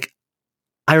 But like,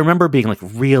 I remember being like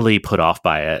really put off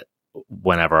by it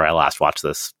whenever I last watched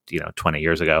this, 20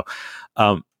 years ago.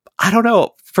 I don't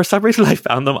know. For some reason, I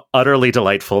found them utterly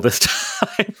delightful this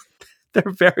time.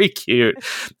 They're very cute.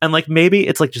 And like, maybe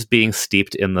it's like just being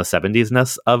steeped in the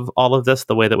 70s-ness of all of this,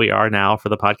 the way that we are now for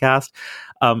the podcast.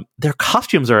 Their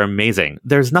costumes are amazing.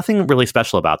 There's nothing really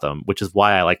special about them, which is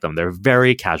why I like them. They're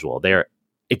very casual. They're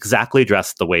exactly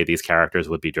dressed the way these characters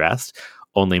would be dressed,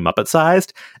 only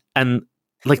Muppet-sized. And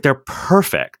like, they're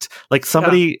perfect. Like,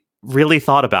 somebody really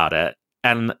thought about it,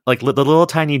 and like the little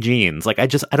tiny jeans, like I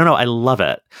don't know, I love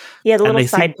it. Yeah, the little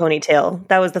side ponytail.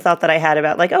 That was the thought that I had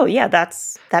about like, oh yeah,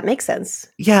 that makes sense.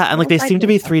 Yeah, and like they seem to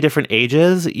be 3 different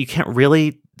ages. You can't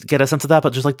really get a sense of that,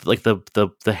 but just like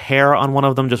the hair on one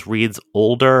of them just reads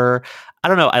older. I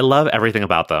don't know. I love everything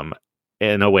about them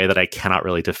in a way that I cannot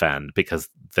really defend because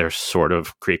they're sort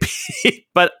of creepy.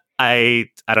 But I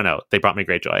don't know. They brought me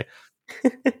great joy.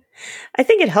 I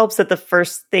think it helps that the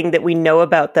first thing that we know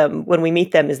about them when we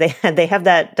meet them is they have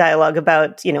that dialogue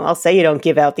about, I'll say you don't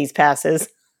give out these passes.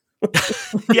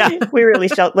 Yeah. We really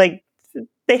felt like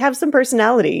they have some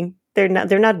personality. They're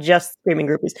not just screaming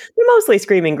groupies. They're mostly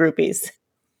screaming groupies,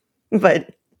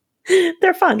 but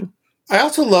they're fun. I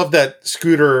also love that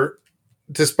Scooter,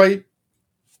 despite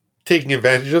taking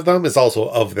advantage of them, is also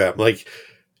of them. Like,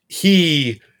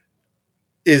 he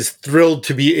is thrilled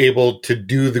to be able to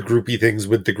do the groupie things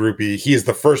with the groupie. He is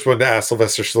the first one to ask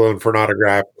Sylvester Stallone for an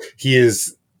autograph. He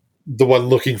is the one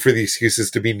looking for the excuses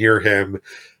to be near him.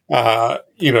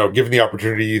 Given the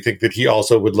opportunity, you think that he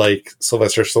also would like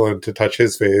Sylvester Stallone to touch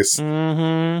his face.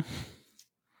 Mm-hmm.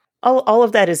 All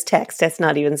of that is text. That's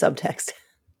not even subtext.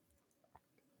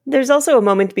 There's also a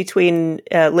moment between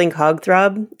Link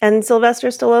Hogthrob and Sylvester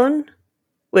Stallone,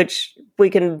 which we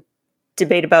can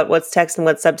debate about what's text and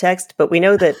what's subtext, but we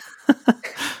know that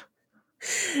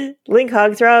Link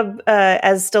Hogthrob,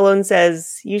 as Stallone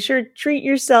says, you sure treat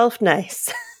yourself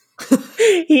nice.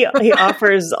 He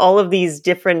offers all of these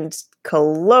different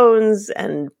colognes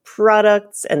and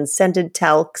products and scented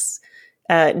talcs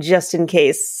just in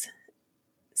case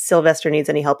Sylvester needs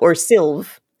any help, or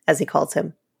Sylv, as he calls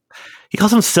him. He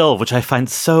calls him Sylv, which I find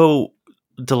so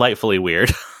delightfully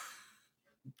weird.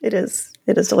 It is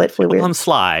delightfully weird. Call him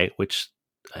Sly, which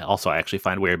also I actually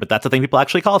find weird, but that's the thing people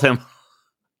actually called him.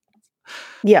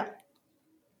 Yeah.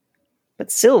 But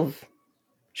Sylv,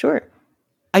 sure.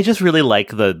 I just really like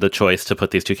the choice to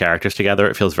put these two characters together.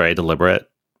 It feels very deliberate,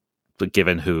 but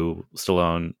given who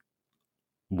Stallone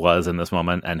was in this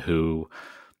moment and who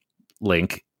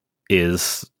Link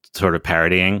is sort of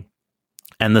parodying.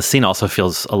 And the scene also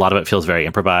a lot of it feels very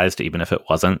improvised, even if it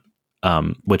wasn't.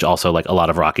 Which also, like, a lot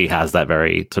of Rocky has that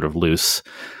very sort of loose,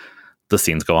 the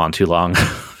scenes go on too long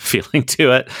feeling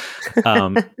to it.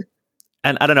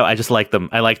 And I don't know, I just like them.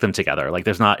 I like them together. Like,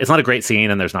 it's not a great scene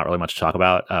and there's not really much to talk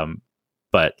about.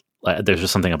 But there's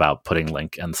just something about putting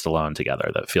Link and Stallone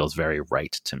together that feels very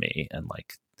right to me. And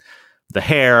like the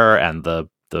hair and the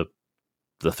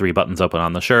 3 buttons open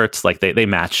on the shirts, like they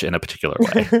match in a particular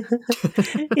way.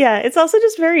 Yeah, it's also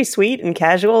just very sweet and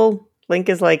casual. Link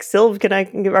is like,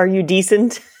 Sylv, are you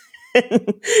decent?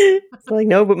 It's like,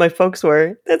 no, but my folks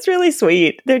were. That's really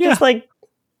sweet. They're just like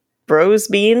bros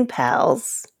being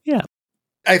pals. Yeah.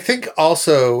 I think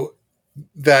also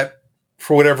that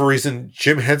for whatever reason,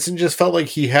 Jim Henson just felt like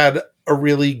he had a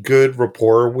really good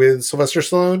rapport with Sylvester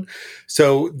Stallone.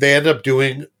 So they end up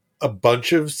doing a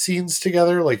bunch of scenes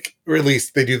together, like, or at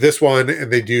least they do this one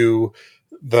and they do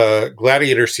the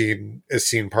Gladiator scene as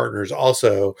scene partners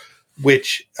also,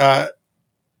 which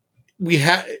we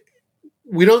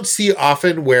don't see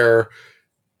often where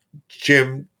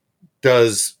Jim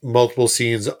does multiple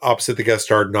scenes opposite the guest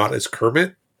star, not as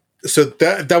Kermit. So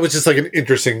that was just like an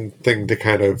interesting thing to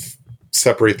kind of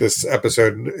separate this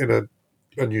episode in an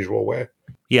unusual way.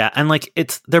 Yeah, and like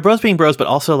they're bros being bros, but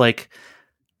also like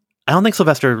I don't think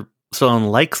Sylvester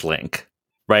Stallone likes Link,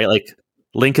 right? Like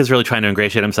Link is really trying to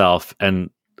ingratiate himself,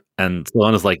 and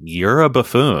Stallone is like, "You're a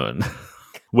buffoon,"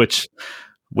 which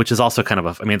is also kind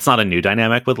of I mean, it's not a new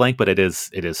dynamic with Link, but it is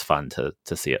fun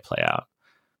to see it play out.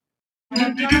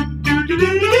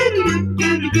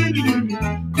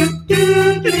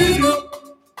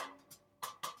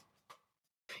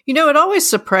 You know, it always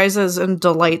surprises and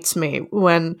delights me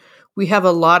when we have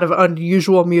a lot of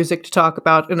unusual music to talk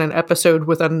about in an episode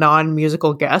with a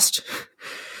non-musical guest.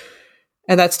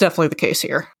 And that's definitely the case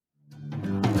here.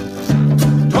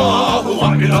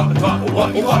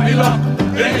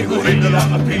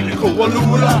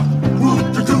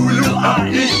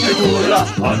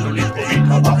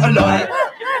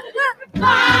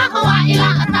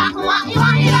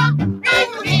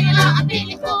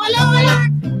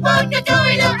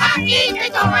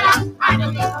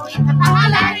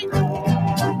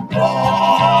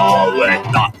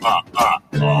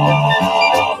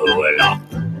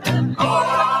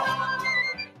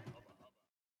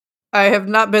 I have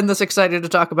not been this excited to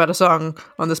talk about a song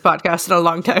on this podcast in a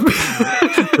long time.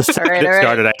 The second it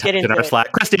started, I typed in our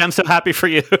Slack, Christy, I'm so happy for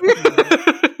you.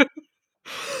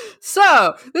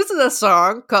 So, this is a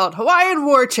song called Hawaiian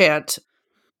War Chant,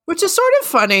 which is sort of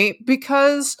funny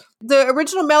because the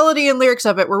original melody and lyrics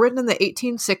of it were written in the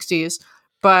 1860s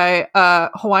by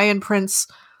Hawaiian Prince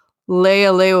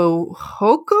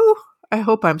Leleohoku. I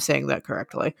hope I'm saying that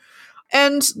correctly.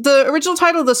 And the original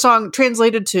title of the song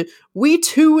translated to "We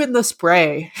Two in the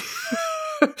Spray."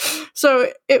 So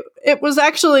it was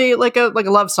actually like a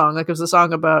love song. Like it was a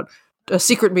song about a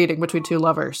secret meeting between two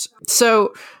lovers.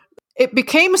 So it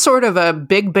became sort of a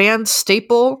big band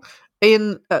staple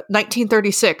in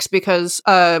 1936 because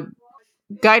a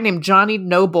guy named Johnny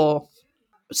Noble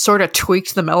sort of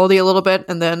tweaked the melody a little bit,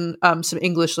 and then some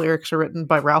English lyrics are written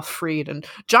by Ralph Freed. And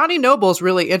Johnny Noble's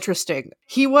really interesting.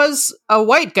 He was a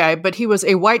white guy, but he was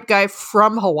a white guy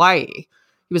from Hawaii.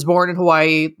 He was born in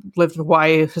Hawaii, lived in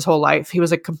Hawaii his whole life. He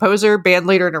was a composer, band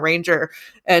leader, and arranger,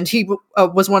 and he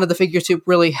was one of the figures who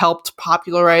really helped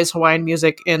popularize Hawaiian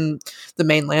music in the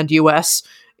mainland U.S.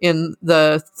 in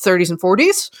the 30s and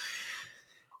 40s.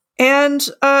 And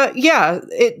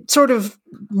it sort of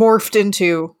morphed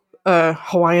into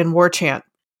Hawaiian War Chant.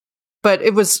 But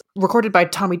it was recorded by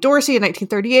Tommy Dorsey in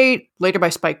 1938, later by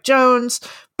Spike Jones.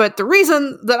 But the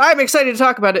reason that I'm excited to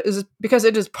talk about it is because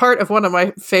it is part of one of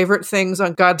my favorite things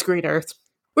on God's green earth,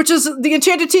 which is the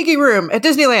Enchanted Tiki Room at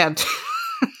Disneyland.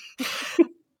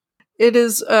 It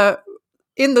is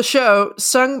in the show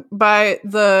sung by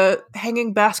the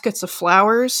Hanging Baskets of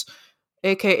Flowers,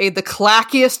 aka the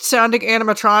clackiest sounding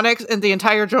animatronics in the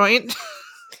entire joint.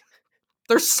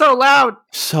 They're so loud.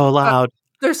 So loud.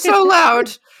 They're so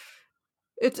loud.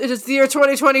 It is the year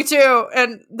 2022,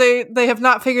 and they have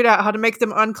not figured out how to make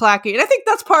them unclacky. And I think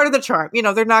that's part of the charm. You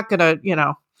know, they're not going to,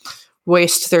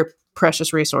 waste their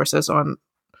precious resources on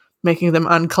making them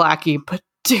unclacky. But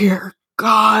dear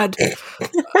God.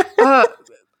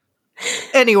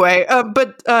 Anyway,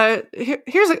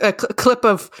 here's a clip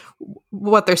of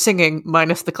what they're singing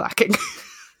minus the clacking.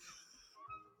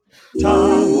 I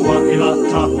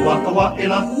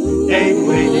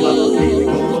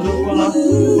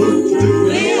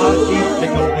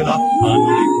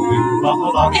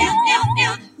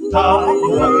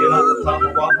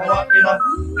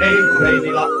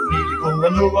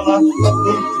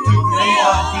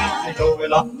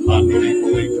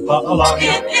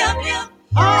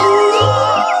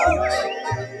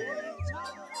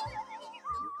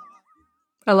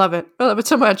love it. I love it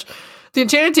so much. The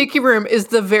Enchanted Tiki Room is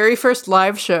the very first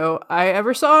live show I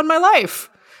ever saw in my life.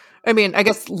 I mean, I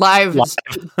guess live is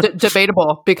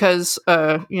debatable because,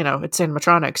 it's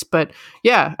animatronics. But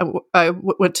yeah, I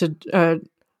went to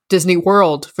Disney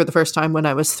World for the first time when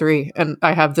I was 3. And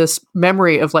I have this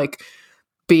memory of like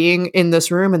being in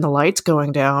this room and the lights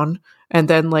going down and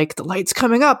then like the lights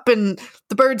coming up and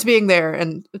the birds being there.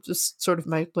 And it's just sort of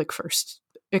my like first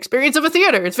experience of a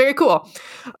theater. It's very cool.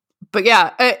 But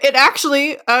yeah, it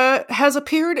actually has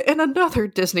appeared in another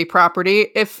Disney property.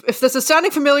 If this is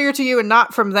sounding familiar to you and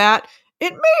not from that,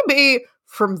 it may be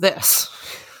from this.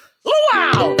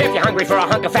 Wow! If you're hungry for a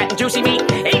hunk of fat and juicy meat,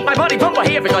 eat my buddy Pumba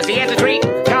here because he has a treat.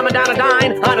 Coming down a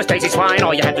dine on a Stacy Swine,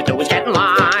 all you have to do is get in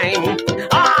line.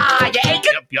 Ah, you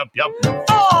aching? Yup.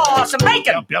 Oh, some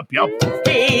bacon. Yup.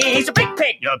 He's a big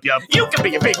pig. Yup. You can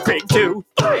be a big pig too.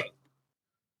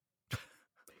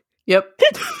 Yep.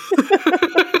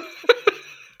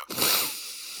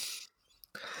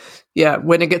 Yeah,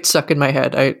 when it gets stuck in my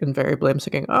head, I invariably am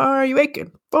singing, "Are you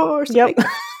aching for some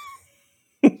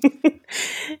bacon?"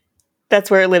 That's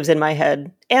where it lives in my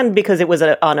head. And because it was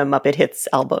on a Muppet Hits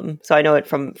album. So I know it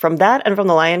from that and from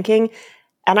The Lion King.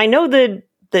 And I know the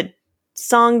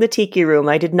song The Tiki Room.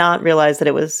 I did not realize that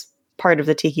it was part of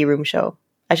the Tiki Room show.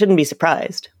 I shouldn't be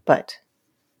surprised, but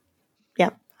yeah,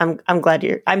 I'm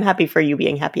glad I'm happy for you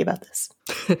being happy about this.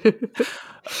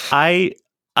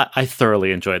 I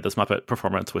thoroughly enjoyed this Muppet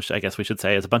performance, which I guess we should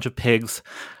say is a bunch of pigs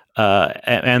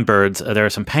and birds. There are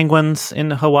some penguins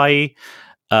in Hawaii.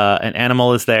 An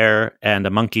animal is there, and a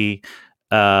monkey,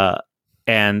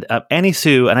 and Annie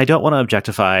Sue. And I don't want to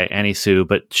objectify Annie Sue,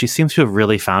 but she seems to have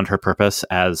really found her purpose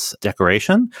as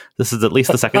decoration. This is at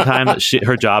least the second time that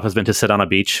her job has been to sit on a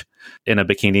beach in a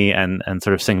bikini and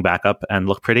sort of sing backup and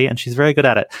look pretty, and she's very good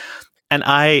at it. And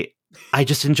I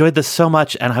just enjoyed this so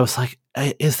much, and I was like,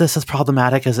 is this as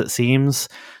problematic as it seems?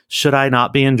 Should I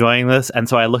not be enjoying this? And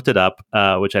so I looked it up,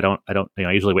 which I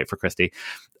usually wait for Christy.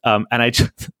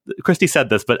 Christy said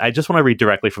this, but I just want to read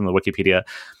directly from the Wikipedia.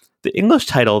 The English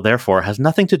title, therefore, has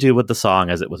nothing to do with the song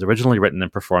as it was originally written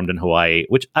and performed in Hawaii,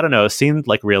 which, I don't know, seemed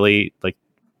like really like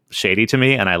shady to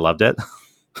me, and I loved it.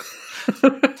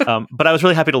 But I was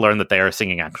really happy to learn that they are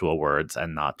singing actual words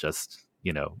and not just,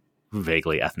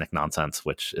 vaguely ethnic nonsense,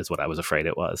 which is what I was afraid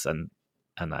it was. And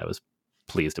I was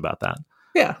pleased about that.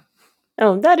 Yeah.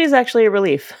 Oh, that is actually a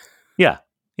relief. Yeah.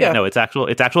 No, it's actual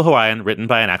Hawaiian, written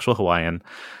by an actual Hawaiian,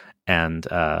 and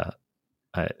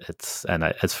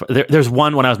there's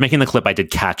one. When I was making the clip, I did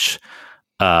catch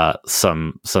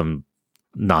some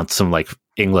like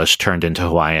English turned into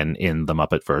Hawaiian in the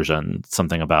Muppet version.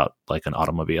 Something about like an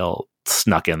automobile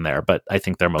snuck in there, but I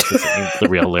think they're mostly singing the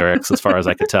real lyrics, as far as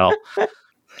I could tell.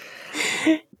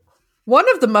 One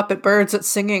of the Muppet birds that's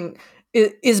singing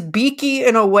is beaky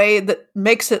in a way that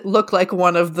makes it look like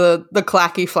one of the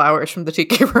clacky flowers from the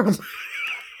Tiki Room.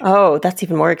 Oh, that's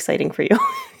even more exciting for you.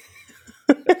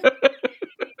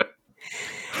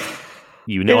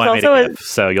 I made a gift,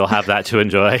 so you'll have that to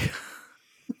enjoy.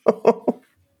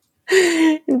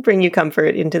 And bring you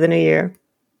comfort into the new year.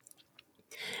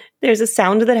 There's a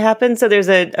sound that happens. So there's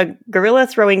a gorilla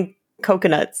throwing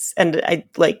coconuts, and I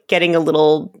like getting a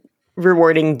little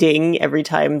rewarding ding every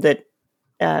time that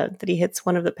he hits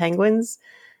one of the penguins.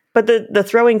 But the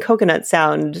throwing coconut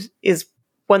sound is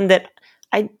one that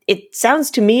it sounds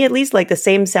to me at least like the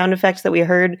same sound effect that we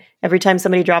heard every time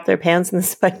somebody dropped their pants in the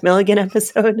Spike Milligan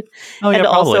episode. Oh, yeah, and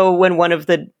probably. Also when one of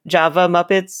the Java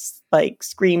Muppets like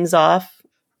screams off.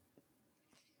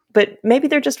 But maybe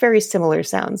they're just very similar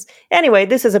sounds. Anyway,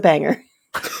 this is a banger.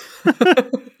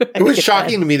 It was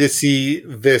shocking to me to see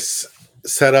this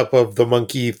setup of the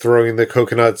monkey throwing the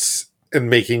coconuts and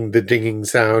making the dinging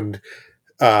sound,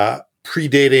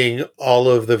 predating all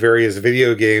of the various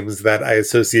video games that I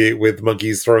associate with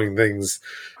monkeys throwing things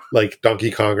like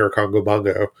Donkey Kong or Congo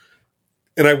Bongo.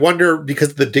 And I wonder,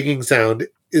 because of the dinging sound,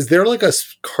 is there like a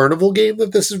carnival game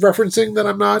that this is referencing that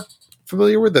I'm not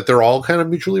familiar with, that they're all kind of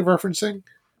mutually referencing?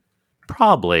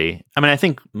 Probably. I mean, I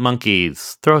think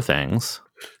monkeys throw things.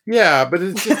 Yeah, but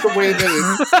it's just the way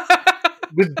that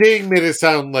the ding made it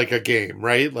sound like a game,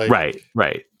 right? Like,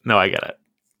 Right. No, I get it.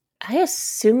 I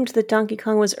assumed that Donkey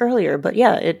Kong was earlier, but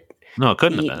yeah, it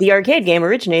couldn't have been. The arcade game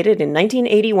originated in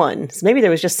 1981, so maybe there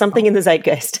was just something in the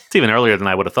zeitgeist. It's even earlier than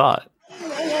I would have thought.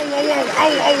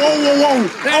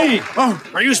 Hey,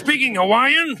 Are you speaking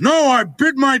Hawaiian? no, I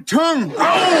bit my tongue.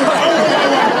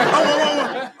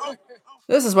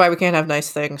 This is why we can't have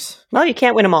nice things. Well, you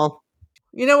can't win them all.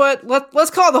 You know what? Let's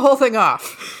call the whole thing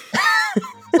off.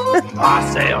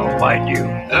 I say I'll fight you.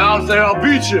 And I'll say I'll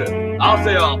beat you. I'll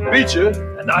say I'll beat you.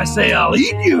 And I say I'll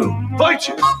eat you. Fight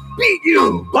you. Beat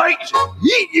you. Bite you.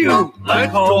 Eat you.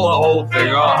 Let's call the whole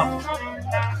thing off.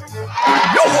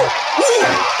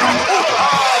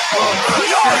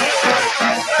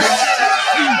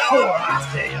 I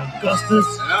say Augustus.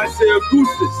 And I say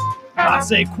Augustus. I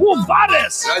say Quo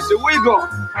Vadis. And I say we go.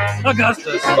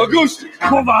 Augustus. Augustus.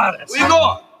 Quo Vadis. We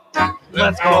go.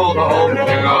 Let's call the whole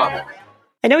thing off.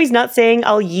 I know he's not saying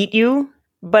I'll yeet you,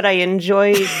 but I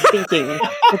enjoy thinking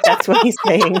that that's what he's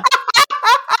saying.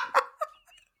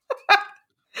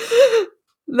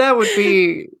 That would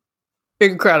be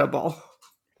incredible.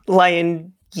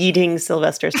 Lion yeeting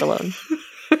Sylvester Stallone.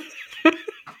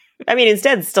 I mean,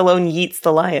 instead, Stallone yeets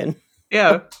the lion.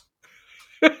 Yeah.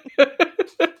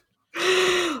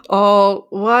 All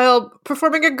while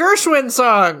performing a Gershwin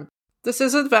song. This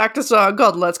is, in fact, a song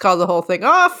called Let's Call the Whole Thing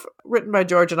Off, written by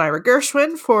George and Ira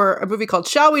Gershwin for a movie called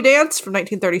Shall We Dance from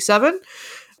 1937.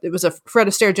 It was a Fred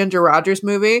Astaire, Ginger Rogers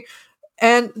movie.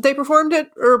 And they performed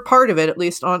it, or part of it at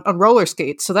least, on roller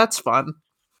skates, so that's fun.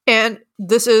 And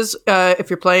this is, if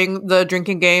you're playing the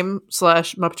drinking game /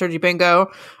 Muppetology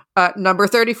Bingo, number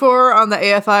 34 on the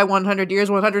AFI 100 Years,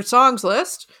 100 Songs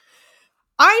list.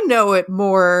 I know it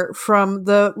more from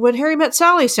the When Harry Met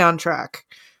Sally soundtrack.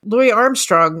 Louis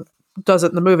Armstrong does it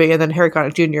in the movie, and then Harry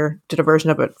Connick Jr. did a version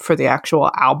of it for the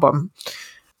actual album.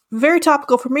 Very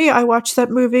topical for me. I watch that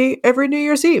movie every New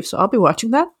Year's Eve, so I'll be watching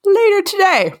that later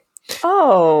today.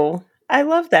 Oh, I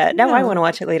love that. Now Yeah. I want to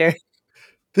watch it later.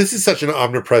 This is such an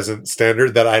omnipresent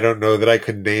standard that I don't know that I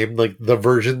could name like the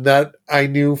version that I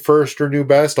knew first or knew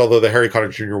best, although the Harry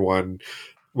Connick Jr. one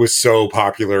was so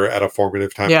popular at a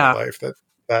formative time in my life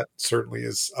that certainly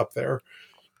is up there.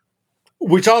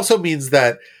 Which also means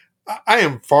that I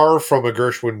am far from a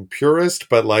Gershwin purist,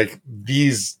 but like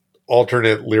these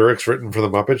alternate lyrics written for the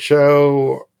Muppet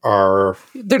Show are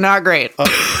They're not great.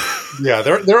 Yeah,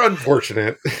 they're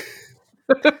unfortunate.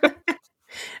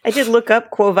 I did look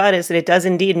up Quo Vadis, and it does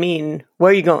indeed mean,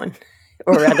 where are you going?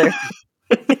 Or rather,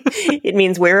 it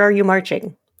means, where are you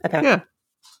marching? Apparently. Yeah.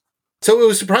 So it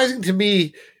was surprising to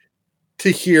me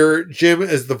to hear Jim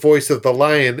as the voice of the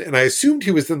lion, and I assumed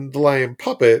he was in the lion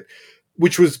puppet,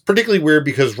 which was particularly weird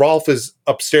because Rolf is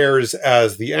upstairs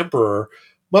as the emperor.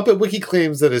 Muppet Wiki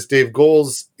claims that it's Dave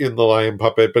Goelz in the lion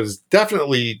puppet, but it's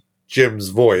definitely Jim's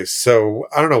voice. So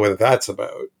I don't know what that's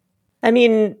about. I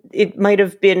mean, it might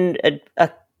have been a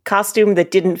costume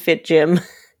that didn't fit Jim.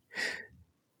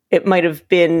 It might have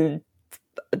been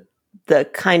the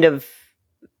kind of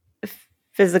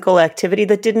physical activity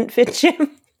that didn't fit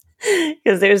Jim.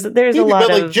 Because there's a lot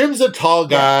but, of... like, Jim's a tall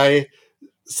guy.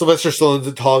 Sylvester Stallone's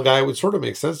a tall guy. It would sort of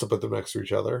make sense to put them next to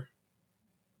each other.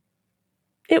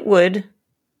 It would.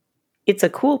 It's a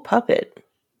cool puppet.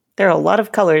 There are a lot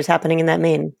of colors happening in that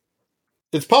mane.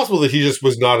 It's possible that he just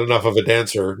was not enough of a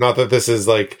dancer. Not that this is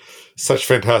like such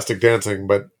fantastic dancing,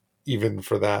 but even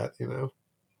for that, you know.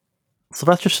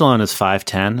 Sylvester Stallone is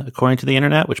 5'10", according to the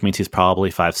internet, which means he's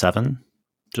probably 5'7".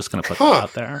 Just going to put that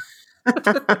out there.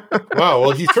 Wow,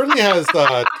 well, he certainly has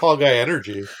tall guy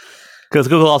energy. Because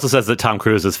Google also says that Tom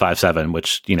Cruise is 5'7",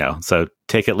 which, you know, so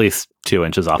take at least 2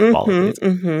 inches off the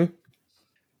ball.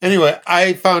 Anyway,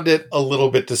 I found it a little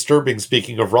bit disturbing,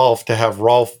 speaking of Rolf, to have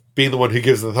Rolf being the one who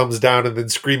gives the thumbs down and then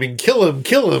screaming, kill him,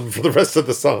 for the rest of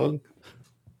the song.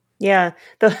 Yeah,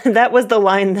 that was the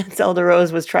line that Zelda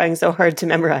Rose was trying so hard to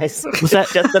memorize. Was that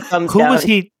just the thumbs who down? was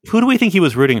he? Who do we think he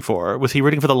was rooting for? Was he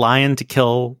rooting for the lion to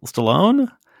kill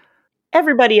Stallone?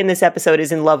 Everybody in this episode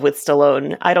is in love with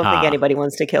Stallone. I don't think anybody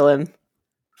wants to kill him.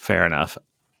 Fair enough.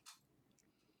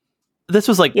 This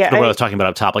was like what I was talking about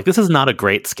up top. Like, this is not a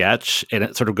great sketch, and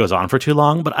it sort of goes on for too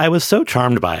long, but I was so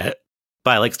charmed by it.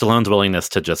 By like Stallone's willingness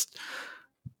to just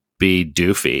be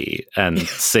doofy and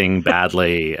sing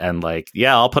badly and like,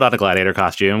 yeah, I'll put on a gladiator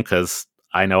costume because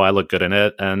I know I look good in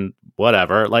it and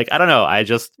whatever. Like, I don't know. I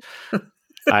just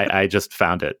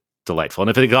found it delightful. And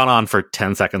if it had gone on for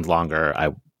 10 seconds longer, I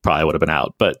probably would have been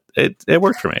out, but it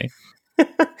worked for me.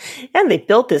 And they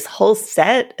built this whole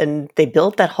set and they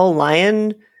built that whole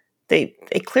lion. They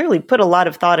clearly put a lot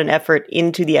of thought and effort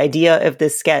into the idea of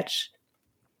this sketch.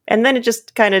 And then it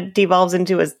just kind of devolves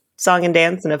into a song and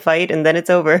dance and a fight, and then it's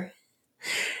over.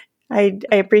 I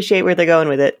appreciate where they're going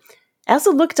with it. I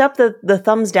also looked up the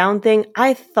thumbs down thing.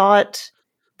 I thought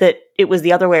that it was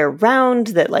the other way around,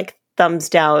 that like thumbs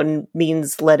down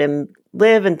means let him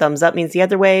live and thumbs up means the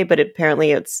other way, but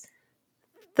apparently it's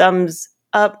thumbs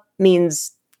up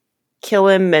means kill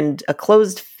him and a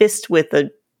closed fist with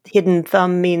a hidden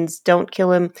thumb means don't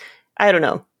kill him. I don't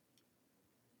know.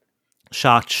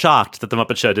 Shocked that the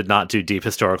Muppet Show did not do deep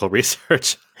historical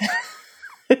research.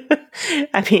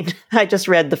 I mean, I just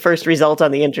read the first result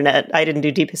on the internet. I didn't do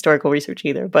deep historical research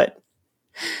either, but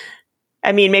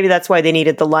I mean, maybe that's why they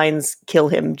needed the lines kill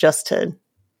him just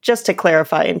to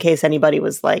clarify in case anybody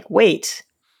was like, wait,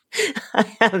 I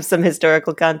have some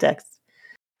historical context.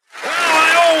 Well,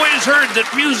 I always heard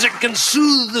that music can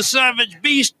soothe the savage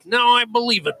beast. Now I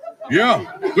believe it.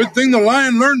 Yeah, good thing the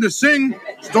lion learned to sing.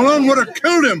 Stallone would have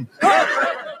killed him.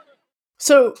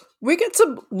 So we get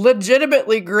some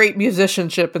legitimately great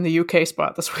musicianship in the UK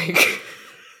spot this week.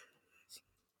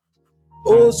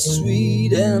 Oh,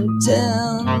 sweet and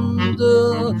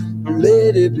tender,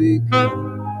 lady be good.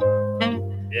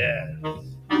 Yeah.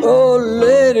 Oh,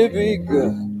 lady be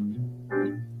good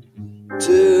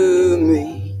to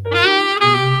me.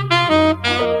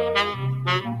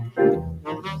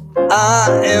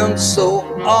 I am so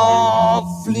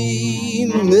awfully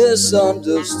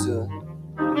misunderstood.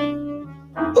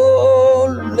 Oh,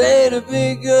 lady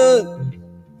be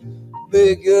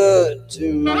good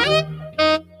to me.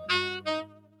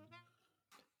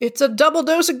 It's a double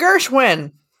dose of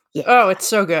Gershwin. Yeah. Oh, it's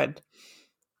so good.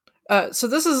 So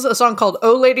this is a song called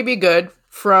Oh Lady Be Good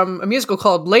from a musical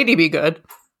called Lady Be Good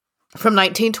from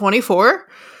 1924.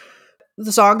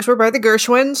 The songs were by the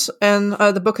Gershwins, and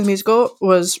the book of the musical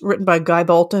was written by Guy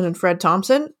Bolton and Fred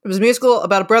Thompson. It was a musical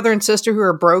about a brother and sister who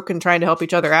are broke and trying to help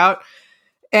each other out.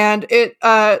 And it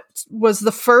was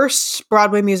the first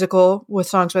Broadway musical with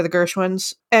songs by the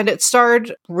Gershwins, and it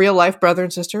starred real-life brother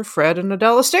and sister Fred and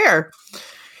Adele Astaire.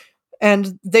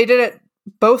 And they did it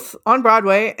both on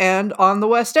Broadway and on the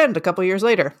West End a couple years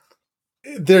later.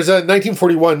 There's a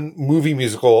 1941 movie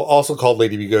musical also called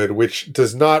Lady Be Good, which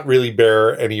does not really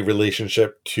bear any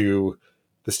relationship to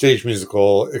the stage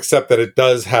musical, except that it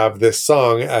does have this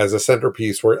song as a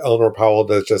centerpiece where Eleanor Powell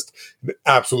does just an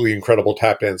absolutely incredible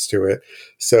tap dance to it.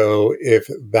 So if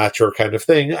that's your kind of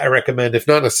thing, I recommend, if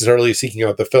not necessarily seeking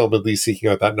out the film, at least seeking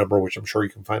out that number, which I'm sure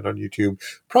you can find on YouTube,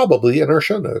 probably in our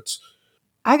show notes.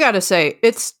 I gotta say,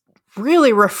 it's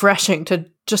really refreshing to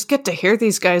just get to hear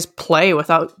these guys play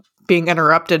without being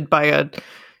interrupted by a,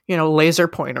 laser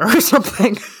pointer or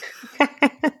something.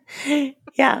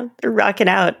 Yeah, they're rocking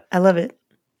out. I love it.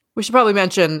 We should probably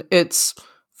mention it's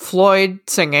Floyd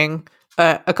singing,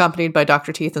 accompanied by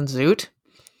Dr. Teeth and Zoot.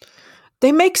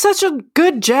 They make such a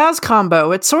good jazz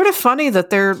combo. It's sort of funny that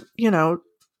they're,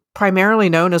 primarily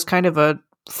known as kind of a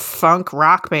funk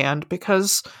rock band,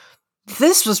 because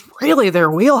this was really their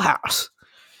wheelhouse.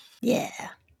 Yeah.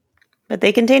 But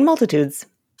they contain multitudes.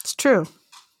 It's true.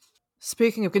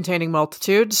 Speaking of containing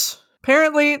multitudes,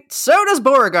 apparently so does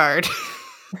Beauregard.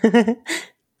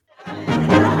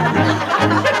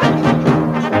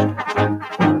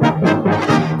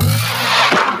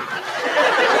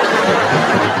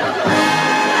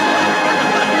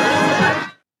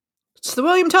 It's the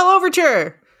William Tell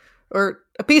Overture, or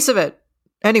a piece of it.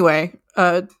 Anyway,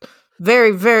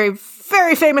 very, very,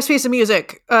 very famous piece of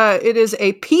music. It is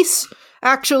a piece,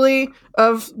 actually,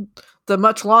 of the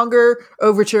much longer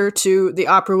overture to the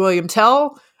opera William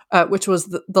Tell, which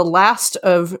was the last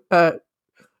of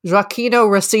Gioacchino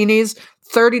Rossini's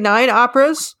 39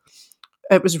 operas.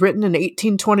 It was written in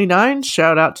 1829.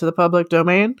 Shout out to the public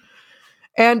domain.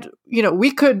 And,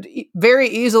 we could very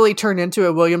easily turn into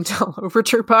a William Tell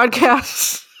Overture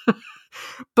podcast,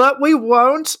 but we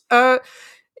won't.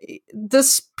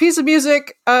 This piece of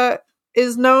music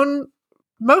is known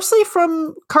mostly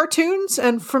from cartoons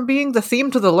and from being the theme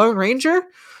to the Lone Ranger.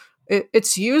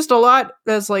 It's used a lot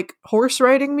as horse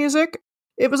riding music.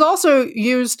 It was also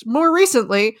used more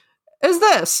recently as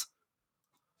this.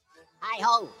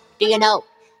 Hi-ho, do you know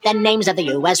the names of the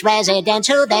U.S. residents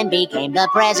who then became the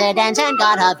presidents and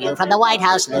got a view from the White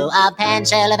House loo of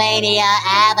Pennsylvania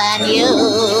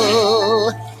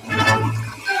Avenue?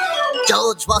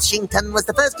 George Washington was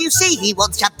the first you see. He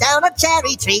once chopped down a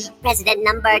cherry tree. President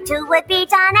number 2 would be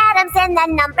John Adams, and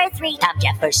then number 3. Tom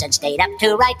Jefferson stayed up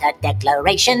to write a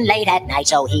declaration late at night,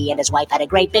 so he and his wife had a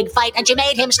great big fight, and she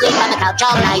made him sleep on the couch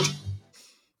all night.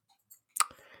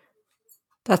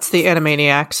 That's the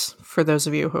Animaniacs, for those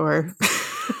of you who are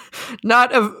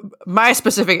not of my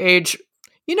specific age.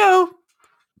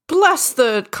 Bless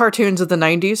the cartoons of the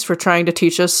 90s for trying to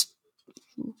teach us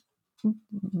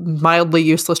mildly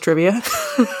useless trivia.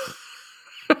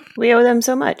 We owe them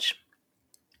so much.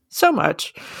 So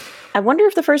much. I wonder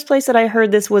if the first place that I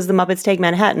heard this was the Muppets Take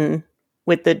Manhattan,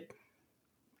 with the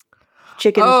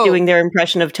chickens doing their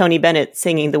impression of Tony Bennett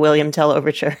singing the William Tell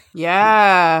Overture.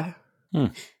 Yeah.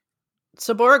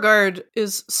 So Beauregard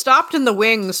is stopped in the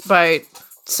wings by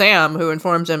Sam, who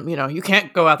informs him, you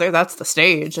can't go out there. That's the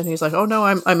stage. And he's like, oh no,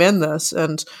 I'm in this.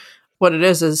 And what it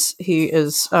is he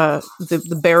is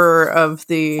the bearer of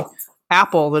the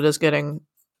apple that is getting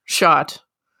shot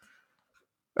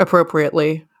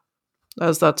appropriately,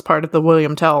 as that's part of the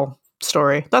William Tell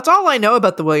story. That's all I know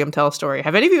about the William Tell story.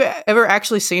 Have any of you ever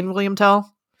actually seen William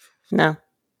Tell? No.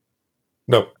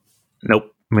 Nope.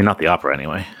 I mean, not the opera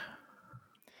anyway.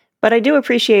 But I do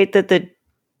appreciate that the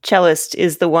cellist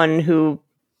is the one who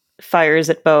fires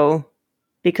at bow,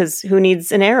 because who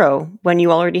needs an arrow when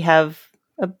you already have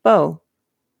a bow?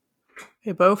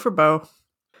 A bow for bow.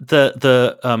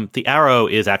 The arrow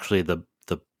is actually the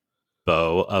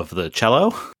bow of the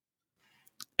cello,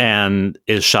 and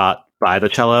is shot by the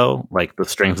cello, like the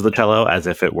strings of the cello, as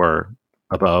if it were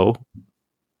a bow.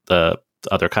 The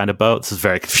other kind of bow. This is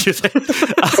very confusing.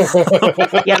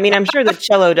 Yeah, I mean, I'm sure the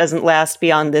cello doesn't last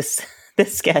beyond this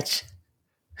sketch.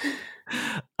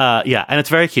 Yeah, and it's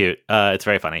very cute. It's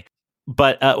very funny.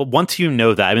 But once you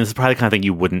know that, I mean, this is probably the kind of thing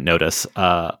you wouldn't notice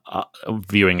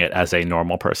viewing it as a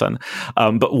normal person.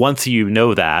 But once you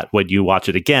know that, when you watch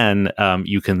it again,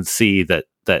 you can see that's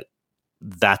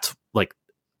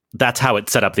how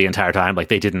it's set up the entire time. Like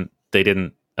they didn't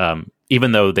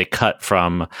even though they cut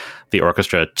from the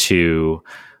orchestra to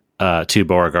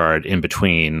Beauregard in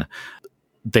between,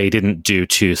 they didn't do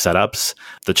two setups.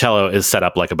 The cello is set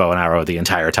up like a bow and arrow the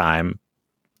entire time,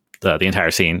 the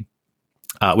entire scene.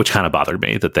 Which kind of bothered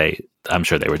me that I'm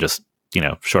sure they were just,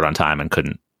 short on time and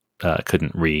couldn't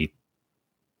reorient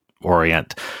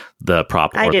the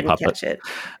prop. I didn't puppet. catch it.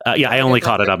 I only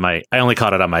caught it on my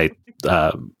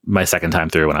my second time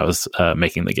through when I was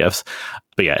making the GIFs.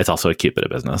 But yeah, it's also a cute bit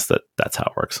of business that's how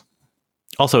it works.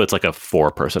 Also, it's like a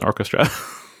 4-person orchestra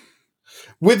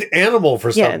with Animal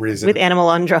for some reason. With Animal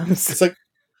on drums. It's like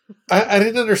I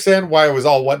didn't understand why it was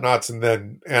all Whatnots and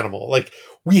then Animal. Like,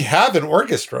 we have an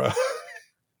orchestra.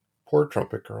 Poor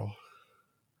trumpet girl.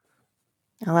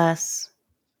 Alas.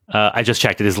 I just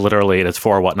checked. It is 4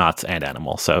 Whatnots and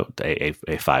Animal, so a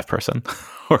 5-person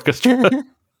orchestra.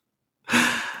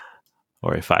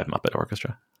 Or a 5 Muppet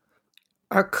orchestra.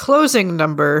 Our closing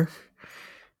number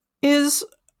is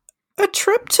a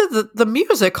trip to the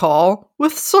music hall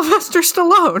with Sylvester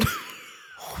Stallone.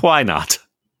 Why not?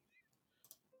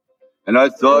 And I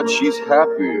thought she's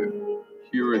happier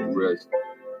here at rest.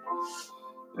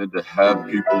 And to have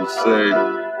people say,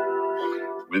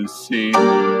 when seen, she's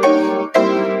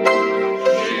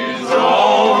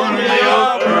only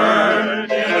a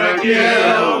bird in a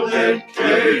gilded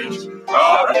cage,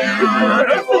 a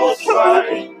beautiful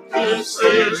sight this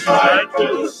is like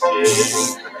to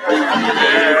see.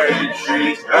 Mary,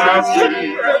 she's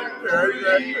happy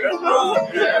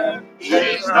and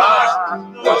she's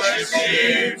not what she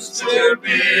seems to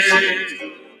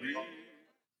be.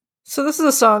 So this is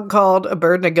a song called A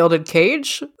Bird in a Gilded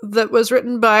Cage that was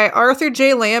written by Arthur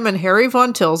J. Lamb and Harry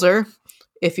Von Tilzer.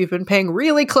 If you've been paying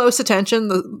really close attention,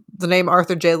 the name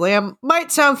Arthur J. Lamb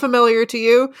might sound familiar to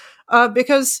you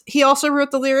because he also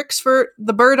wrote the lyrics for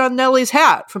The Bird on Nellie's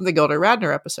Hat from the Gilda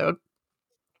Radner episode.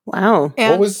 Wow.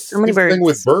 And what was so many birds. Thing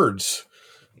with birds?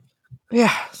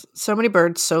 Yeah, so many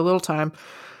birds, so little time.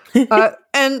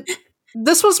 And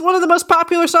this was one of the most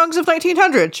popular songs of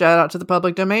 1900. Shout out to the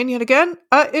public domain yet again.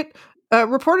 It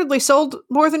reportedly sold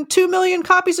more than 2 million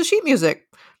copies of sheet music,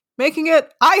 making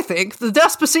it, I think, the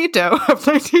Despacito of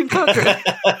 1900.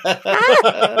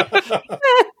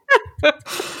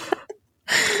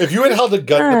 If you had held a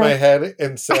gun to my head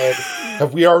and said,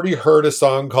 have we already heard a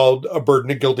song called A Bird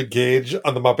in a Gilded Cage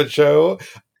on The Muppet Show?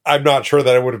 I'm not sure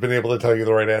that I would have been able to tell you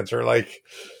the right answer.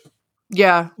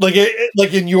 Yeah. Like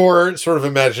in your sort of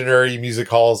imaginary music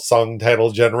hall song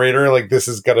title generator, like this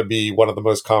is going to be one of the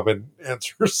most common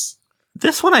answers.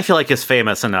 This one I feel like is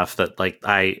famous enough that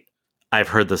I've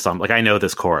heard this song. Like I know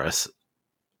this chorus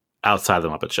outside of the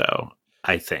Muppet Show,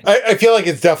 I think. I feel like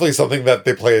it's definitely something that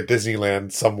they play at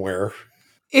Disneyland somewhere.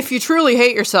 If you truly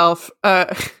hate yourself,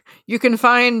 you can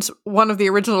find one of the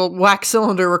original Wax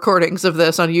Cylinder recordings of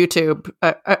this on YouTube.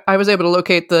 I was able to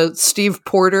locate the Steve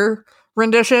Porter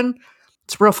rendition.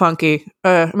 It's real funky.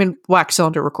 Wax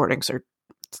Cylinder recordings are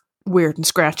weird and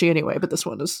scratchy anyway, but this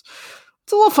one it's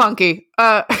a little funky.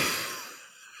 But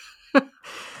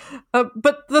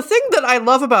the thing that I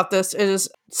love about this is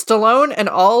Stallone and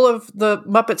all of the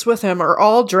Muppets with him are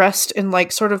all dressed in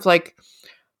sort of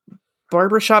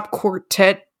barbershop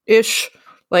quartet-ish,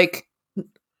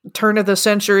 turn of the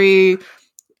century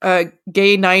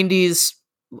gay 90s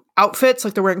outfits.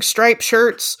 They're wearing striped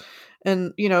shirts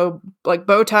and,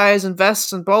 bow ties and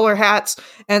vests and bowler hats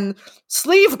and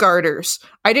sleeve garters.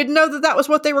 I didn't know that was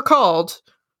what they were called,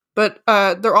 but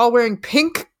they're all wearing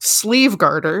pink sleeve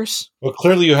garters. Well,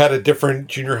 clearly you had a different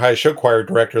junior high show choir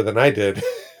director than I did.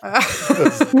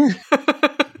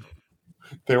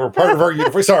 They were part of our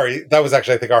uniform. Sorry, that was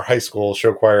actually, I think, our high school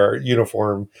show choir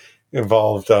uniform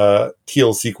involved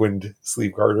teal sequined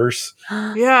sleeve garters.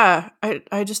 Yeah,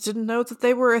 I just didn't know that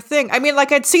they were a thing.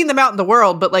 I'd seen them out in the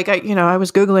world, but I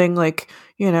was Googling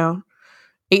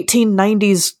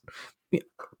 1890s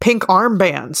pink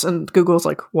armbands. And Google's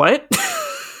like, what?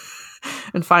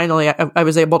 And finally I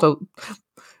was able to,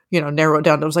 narrow it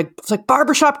down. It was like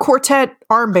barbershop quartet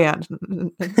armband.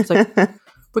 And it's like,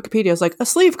 Wikipedia is like, a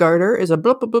sleeve garter is a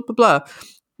blah, blah, blah, blah, blah.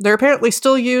 They're apparently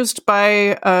still used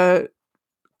by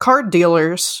card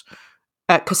dealers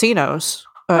at casinos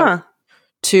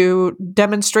to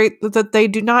demonstrate that they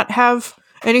do not have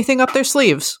anything up their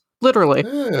sleeves, literally.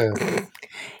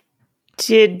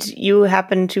 Did you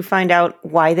happen to find out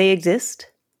why they exist?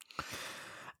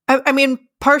 I mean,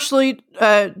 partially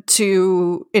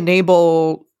to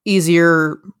enable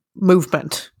easier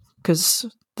movement, because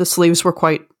the sleeves were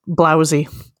quite blousy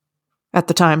at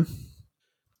the time.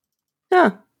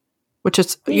 Yeah. Which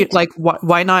is like,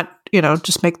 why not,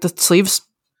 just make the sleeves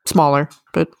smaller?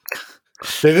 But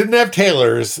they didn't have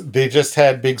tailors. They just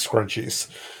had big scrunchies.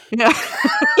 Yeah.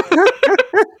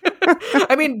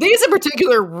 I mean, these in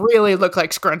particular really look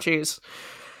like scrunchies.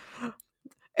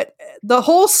 The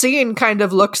whole scene kind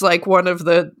of looks like one of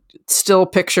the still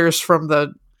pictures from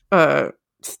the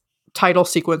title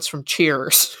sequence from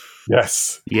Cheers.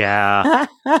 Yes. Yeah.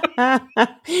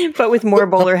 But with more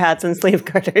bowler hats and sleeve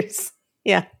garters.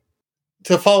 Yeah.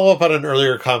 To follow up on an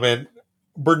earlier comment,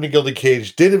 Bird in a Gilded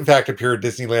Cage did in fact appear at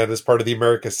Disneyland as part of the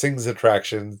America Sings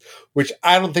attraction, which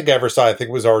I don't think I ever saw. I think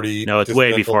it was already... No, it's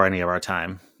way before any of our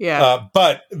time. Yeah.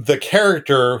 But the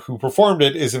character who performed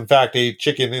it is in fact a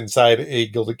chicken inside a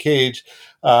gilded cage.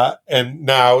 And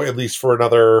now, at least for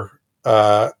another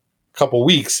couple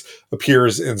weeks,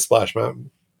 appears in Splash Mountain.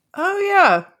 Oh,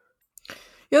 yeah.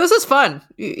 Yeah, this is fun.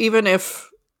 Even if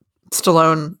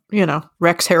Stallone,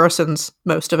 Rex Harrison's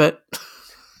most of it.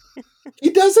 He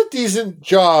does a decent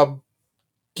job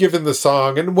given the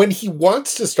song. And when he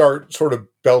wants to start sort of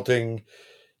belting,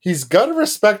 he's got a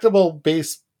respectable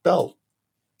bass belt.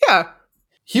 Yeah.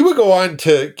 He would go on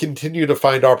to continue to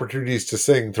find opportunities to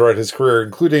sing throughout his career,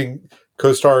 including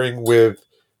co-starring with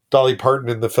Dolly Parton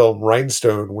in the film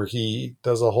Rhinestone, where he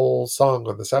does a whole song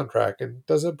on the soundtrack and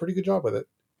does a pretty good job with it.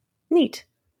 Neat.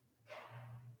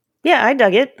 Yeah, I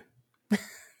dug it.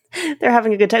 They're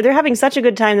having a good time. They're having such a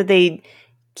good time that they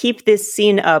keep this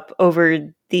scene up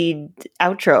over the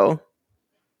outro.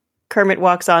 Kermit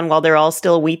walks on while they're all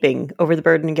still weeping over the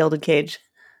Bird in a Gilded Cage.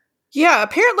 Yeah,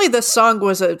 apparently this song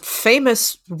was a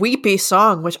famous weepy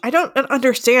song, which I don't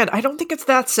understand. I don't think it's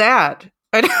that sad.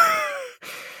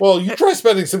 Well, you try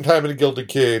spending some time in a gilded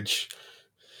cage.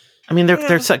 I mean,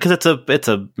 they're sad because it's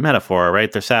a metaphor, right?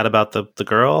 They're sad about the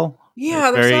girl.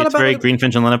 Yeah, it's very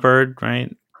Greenfinch and Linnet,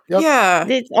 right? Yep. Yeah,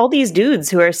 it's all these dudes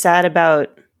who are sad about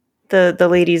the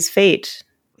lady's fate.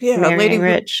 Yeah, Lady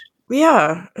Rich.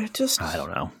 Yeah, I don't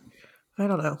know.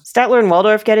 Statler and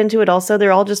Waldorf get into it also.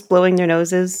 They're all just blowing their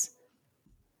noses.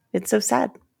 It's so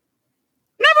sad.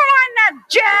 Never mind that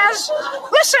jazz.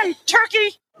 Listen,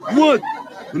 Turkey. What?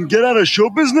 And get out of show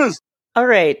business? All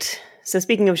right. So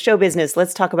speaking of show business,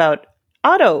 let's talk about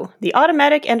Otto, the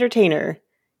Automatic Entertainer,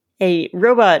 a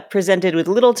robot presented with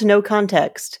little to no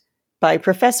context by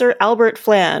Professor Albert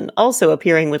Flan, also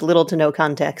appearing with little to no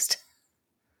context.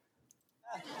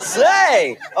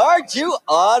 Say, aren't you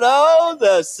Otto,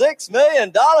 the $6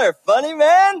 million funny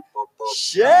man?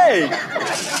 Shake.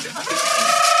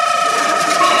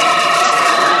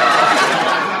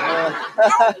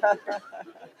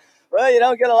 Well, you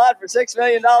don't get a lot for $6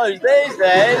 million these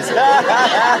days.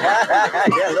 Yeah,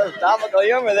 a little topical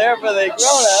humor there for the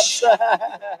grown-ups.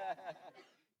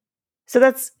 So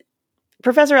that's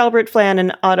Professor Albert Flan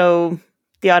and Otto,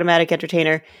 the Automatic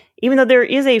Entertainer. Even though there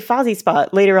is a Fozzie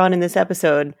spot later on in this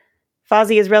episode,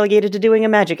 Fozzie is relegated to doing a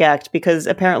magic act because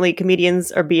apparently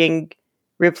comedians are being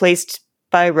replaced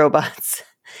by robots.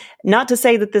 Not to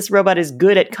say that this robot is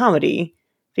good at comedy,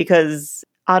 because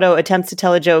Otto attempts to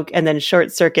tell a joke and then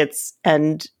short circuits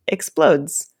and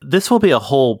explodes. This will be a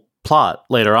whole plot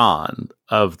later on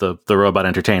of the robot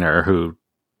entertainer who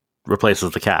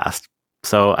replaces the cast.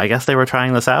 So I guess they were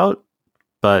trying this out,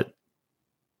 but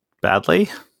badly.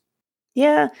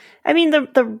 Yeah, I mean,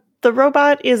 the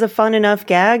robot is a fun enough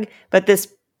gag, but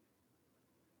this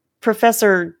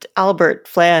Professor Albert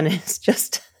Flan is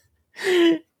just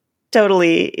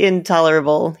totally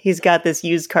intolerable. He's got this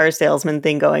used car salesman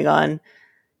thing going on.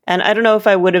 And I don't know if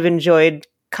I would have enjoyed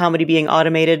comedy being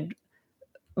automated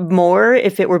more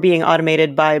if it were being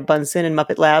automated by Bunsen and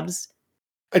Muppet Labs.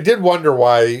 I did wonder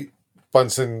why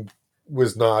Bunsen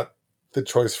was not the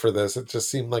choice for this. It just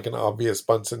seemed like an obvious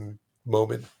Bunsen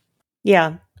moment.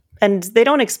 Yeah. And they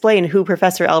don't explain who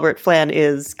Professor Albert Flan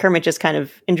is. Kermit just kind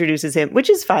of introduces him, which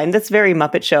is fine. That's very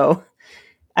Muppet Show.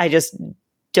 I just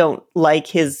don't like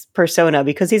his persona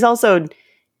because he's also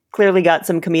clearly got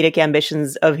some comedic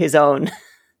ambitions of his own.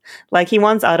 Like, he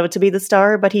wants Otto to be the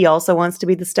star, but he also wants to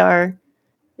be the star.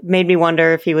 It made me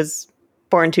wonder if he was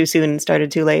born too soon and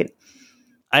started too late.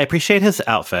 I appreciate his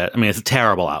outfit. I mean, it's a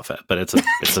terrible outfit, but it's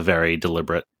a very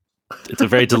deliberate,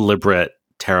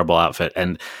 terrible outfit.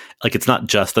 And like, it's not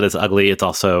just that it's ugly. It's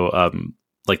also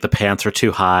like the pants are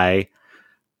too high,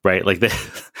 right? Like the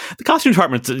costume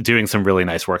department's doing some really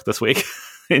nice work this week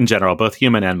in general, both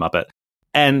human and Muppet.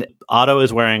 And Otto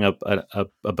is wearing a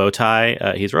bow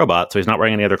tie. He's a robot, so he's not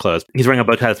wearing any other clothes. He's wearing a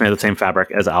bow tie that's made of the same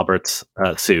fabric as Albert's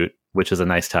suit, which is a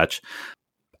nice touch.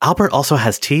 Albert also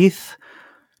has teeth.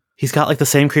 He's got like the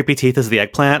same creepy teeth as the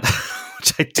eggplant,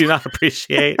 which I do not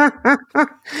appreciate.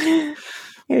 And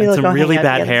some really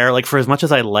bad hair. Like, for as much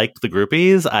as I like the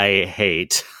groupies, I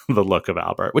hate the look of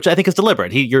Albert, which I think is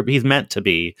deliberate. He's meant to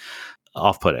be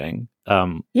off-putting.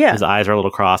 His eyes are a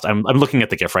little crossed. I'm looking at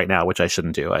the GIF right now, which I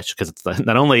shouldn't do. Because it's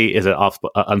not only is it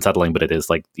unsettling, but it is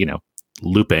like,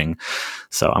 looping.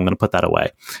 So I'm going to put that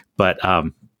away. But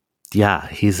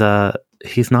he's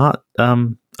not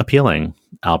appealing,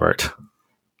 Albert.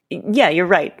 Yeah, you're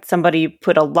right. Somebody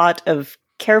put a lot of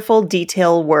careful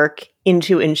detail work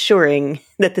into ensuring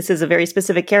that this is a very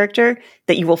specific character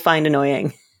that you will find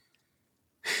annoying.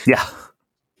 Yeah.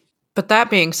 But that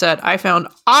being said, I found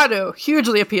Otto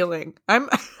hugely appealing. I'm in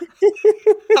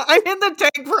the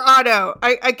tank for Otto.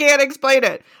 I can't explain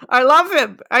it. I love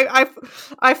him.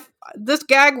 This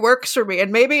gag works for me,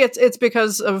 and maybe it's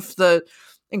because of the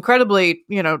incredibly,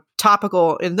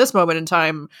 topical in this moment in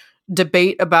time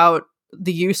debate about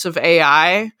the use of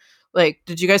AI. Like,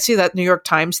 did you guys see that New York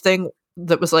Times thing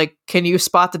that was like, can you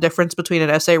spot the difference between an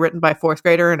essay written by a fourth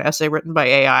grader and an essay written by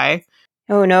AI?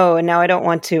 Oh no, and now I don't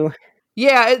want to.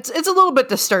 Yeah, it's a little bit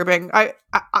disturbing. I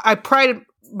prided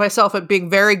myself at being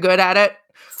very good at it.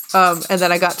 And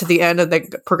then I got to the end and they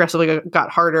progressively got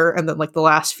harder. And then like the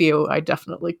last few, I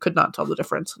definitely could not tell the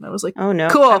difference. And I was like, oh no,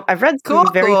 cool. I've read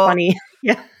some very funny.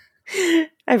 Yeah.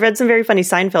 I've read some very funny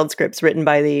Seinfeld scripts written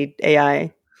by the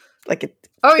AI. Like,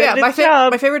 my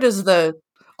favorite is the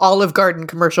Olive Garden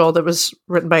commercial that was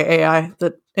written by AI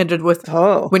that ended with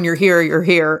 "When you're here, you're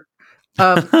here."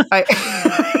 I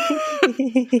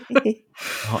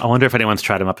wonder if anyone's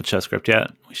tried a Muppet Show script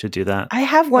yet. We should do that. I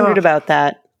have wondered about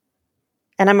that,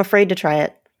 and I'm afraid to try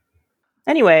it.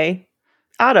 Anyway,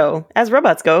 Otto, as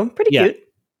robots go, pretty cute.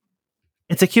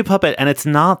 It's a cute puppet, and it's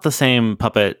not the same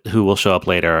puppet who will show up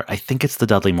later. I think it's the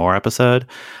Dudley Moore episode.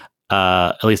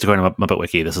 At least according to Muppet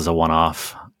Wiki, this is a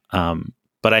one-off.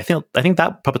 But I think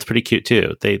that puppet's pretty cute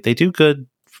too. They do good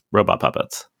robot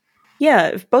puppets.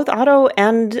 Yeah, both Otto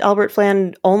and Albert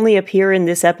Flan only appear in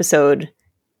this episode,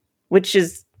 which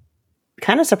is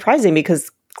kind of surprising because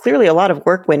clearly a lot of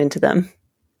work went into them.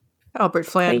 Albert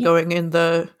Flan going in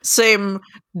the same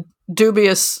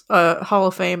dubious Hall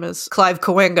of Fame as Clive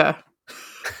Cahuenga.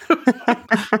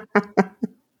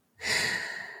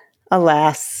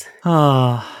 Alas.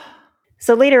 Oh.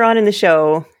 So later on in the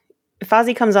show,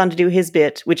 Fozzie comes on to do his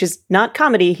bit, which is not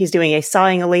comedy. He's doing a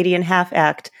sawing a lady in half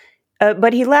act,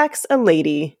 but he lacks a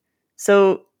lady.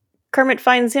 So Kermit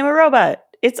finds him a robot.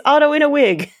 It's Otto in a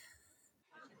wig.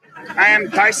 I am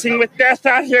dicing with death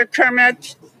out here,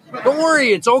 Kermit. Don't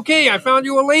worry, it's okay. I found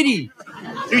you a lady.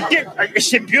 You did? Is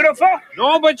she beautiful?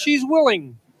 No, but she's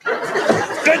willing.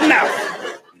 Good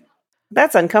enough.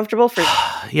 That's uncomfortable for...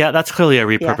 Yeah, that's clearly a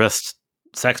repurposed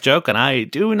sex joke, and I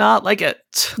do not like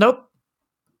it. Nope.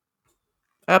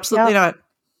 Absolutely not.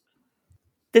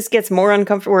 This gets more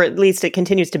uncomfortable, or at least it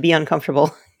continues to be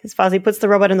uncomfortable, because Fozzie puts the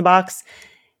robot in the box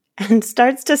and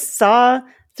starts to saw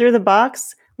through the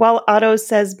box while Otto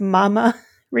says "mama"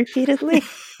 repeatedly.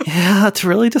 Yeah, it's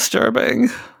really disturbing.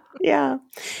 Yeah.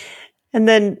 And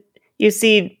then you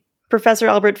see Professor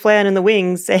Albert Flan in the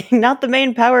wings saying, "Not the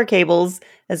main power cables,"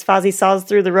 as Fozzie saws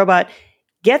through the robot,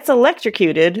 gets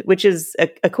electrocuted, which is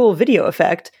a cool video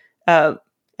effect. And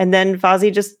then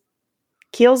Fozzie just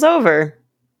keels over.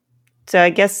 So I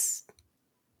guess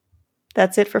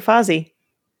that's it for Fozzie.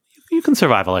 You can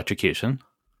survive electrocution.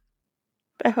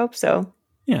 I hope so.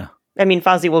 Yeah. I mean,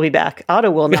 Fozzie will be back. Otto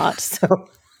will not, so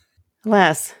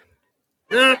alas.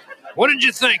 What did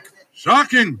you think?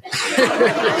 Shocking.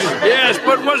 Yes,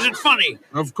 but was it funny?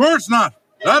 Of course not.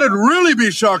 That'd really be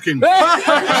shocking.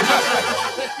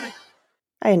 I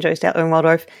enjoy Statler and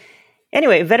Waldorf.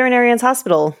 Anyway, Veterinarian's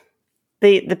Hospital.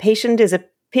 The patient is a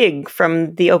pig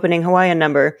from the opening Hawaiian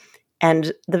number,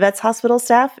 and the vet's hospital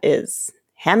staff is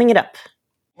hamming it up.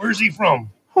 Where's he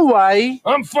from? Hawaii.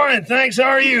 I'm fine, thanks. How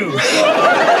are you?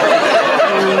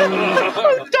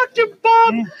 Oh, Dr.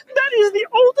 Bob, that is the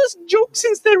oldest joke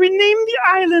since they renamed the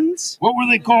islands. What were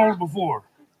they called before?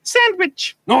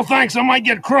 Sandwich. No thanks, I might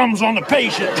get crumbs on the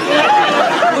patient.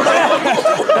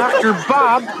 Dr.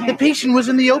 Bob, the patient was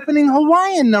in the opening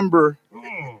Hawaiian number.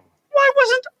 Why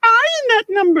wasn't I in that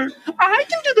number? I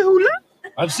can do the hula.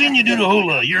 I've seen you do the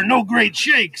hula. You're no great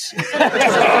shakes.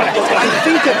 I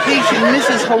think the patient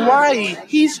misses Hawaii.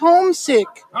 He's homesick.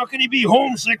 How can he be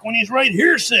homesick when he's right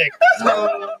here sick?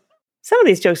 Some of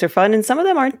these jokes are fun, and some of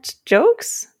them aren't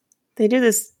jokes. They do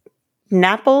this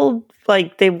napple,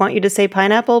 like they want you to say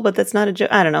pineapple, but that's not a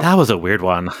joke. I don't know. That was a weird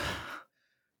one.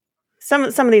 Some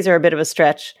of these are a bit of a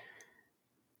stretch.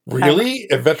 Really?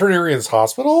 At Veterinarian's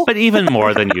Hospital? But even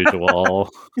more than usual,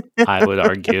 I would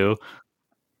argue.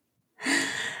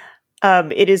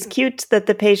 It is cute that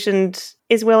the patient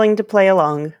is willing to play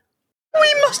along.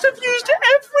 We must have used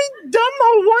every dumb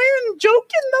Hawaiian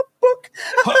joke in the book.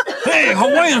 Hey,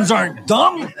 Hawaiians aren't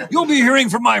dumb. You'll be hearing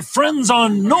from my friends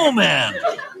on No Man.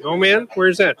 No Man?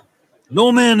 Where's that?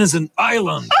 No Man is an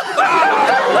island.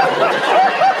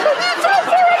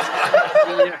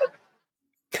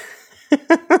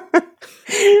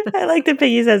 I like that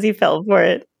Piggy says he fell for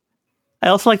it. I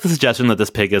also like the suggestion that this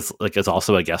pig is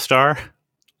also a guest star,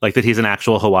 like that he's an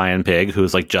actual Hawaiian pig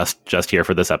who's like just here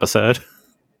for this episode.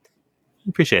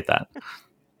 Appreciate that.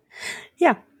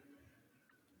 Yeah.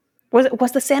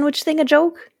 Was the sandwich thing a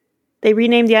joke? They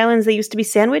renamed the islands they used to be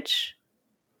Sandwich?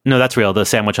 No, that's real. The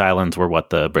Sandwich Islands were what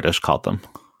the British called them.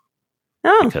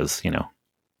 Oh. Because,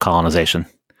 colonization.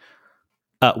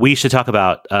 We should talk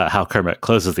about how Kermit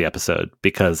closes the episode,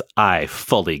 because I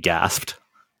fully gasped.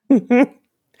 We'll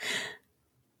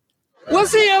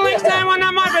see you next time on the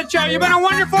Muppet Show. You've been a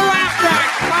wonderful laugh track.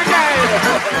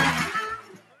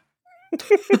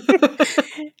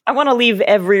 I want to leave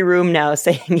every room now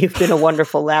saying you've been a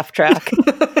wonderful laugh track.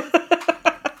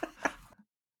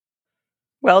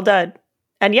 Well done.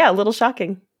 And yeah, a little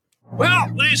shocking.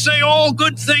 Well, they say all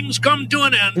good things come to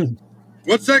an end.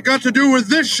 What's that got to do with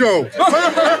this show?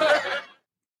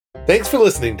 Thanks for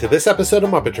listening to this episode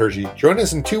of Muppeturgy. Join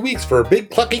us in 2 weeks for a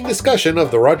big clucking discussion of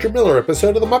the Roger Miller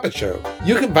episode of The Muppet Show.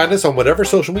 You can find us on whatever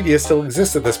social media still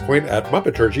exists at this point at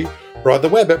Muppeturgy, or on the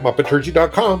web at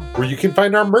Muppeturgy.com, where you can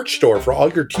find our merch store for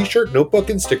all your t-shirt, notebook,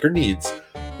 and sticker needs.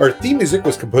 Our theme music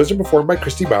was composed and performed by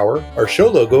Christy Bauer. Our show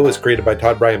logo was created by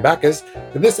Todd Bryan Backus,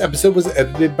 and this episode was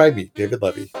edited by me, David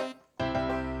Levy.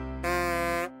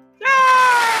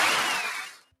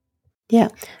 Yeah.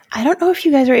 I don't know if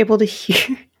you guys are able to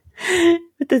hear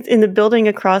in the building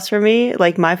across from me,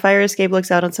 like my fire escape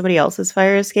looks out on somebody else's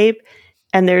fire escape,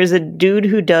 and there's a dude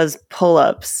who does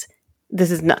pull-ups. This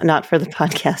is not for the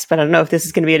podcast, but I don't know if this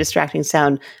is going to be a distracting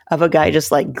sound of a guy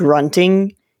just like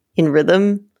grunting in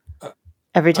rhythm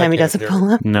every time he does a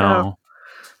pull-up. No.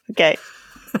 Okay.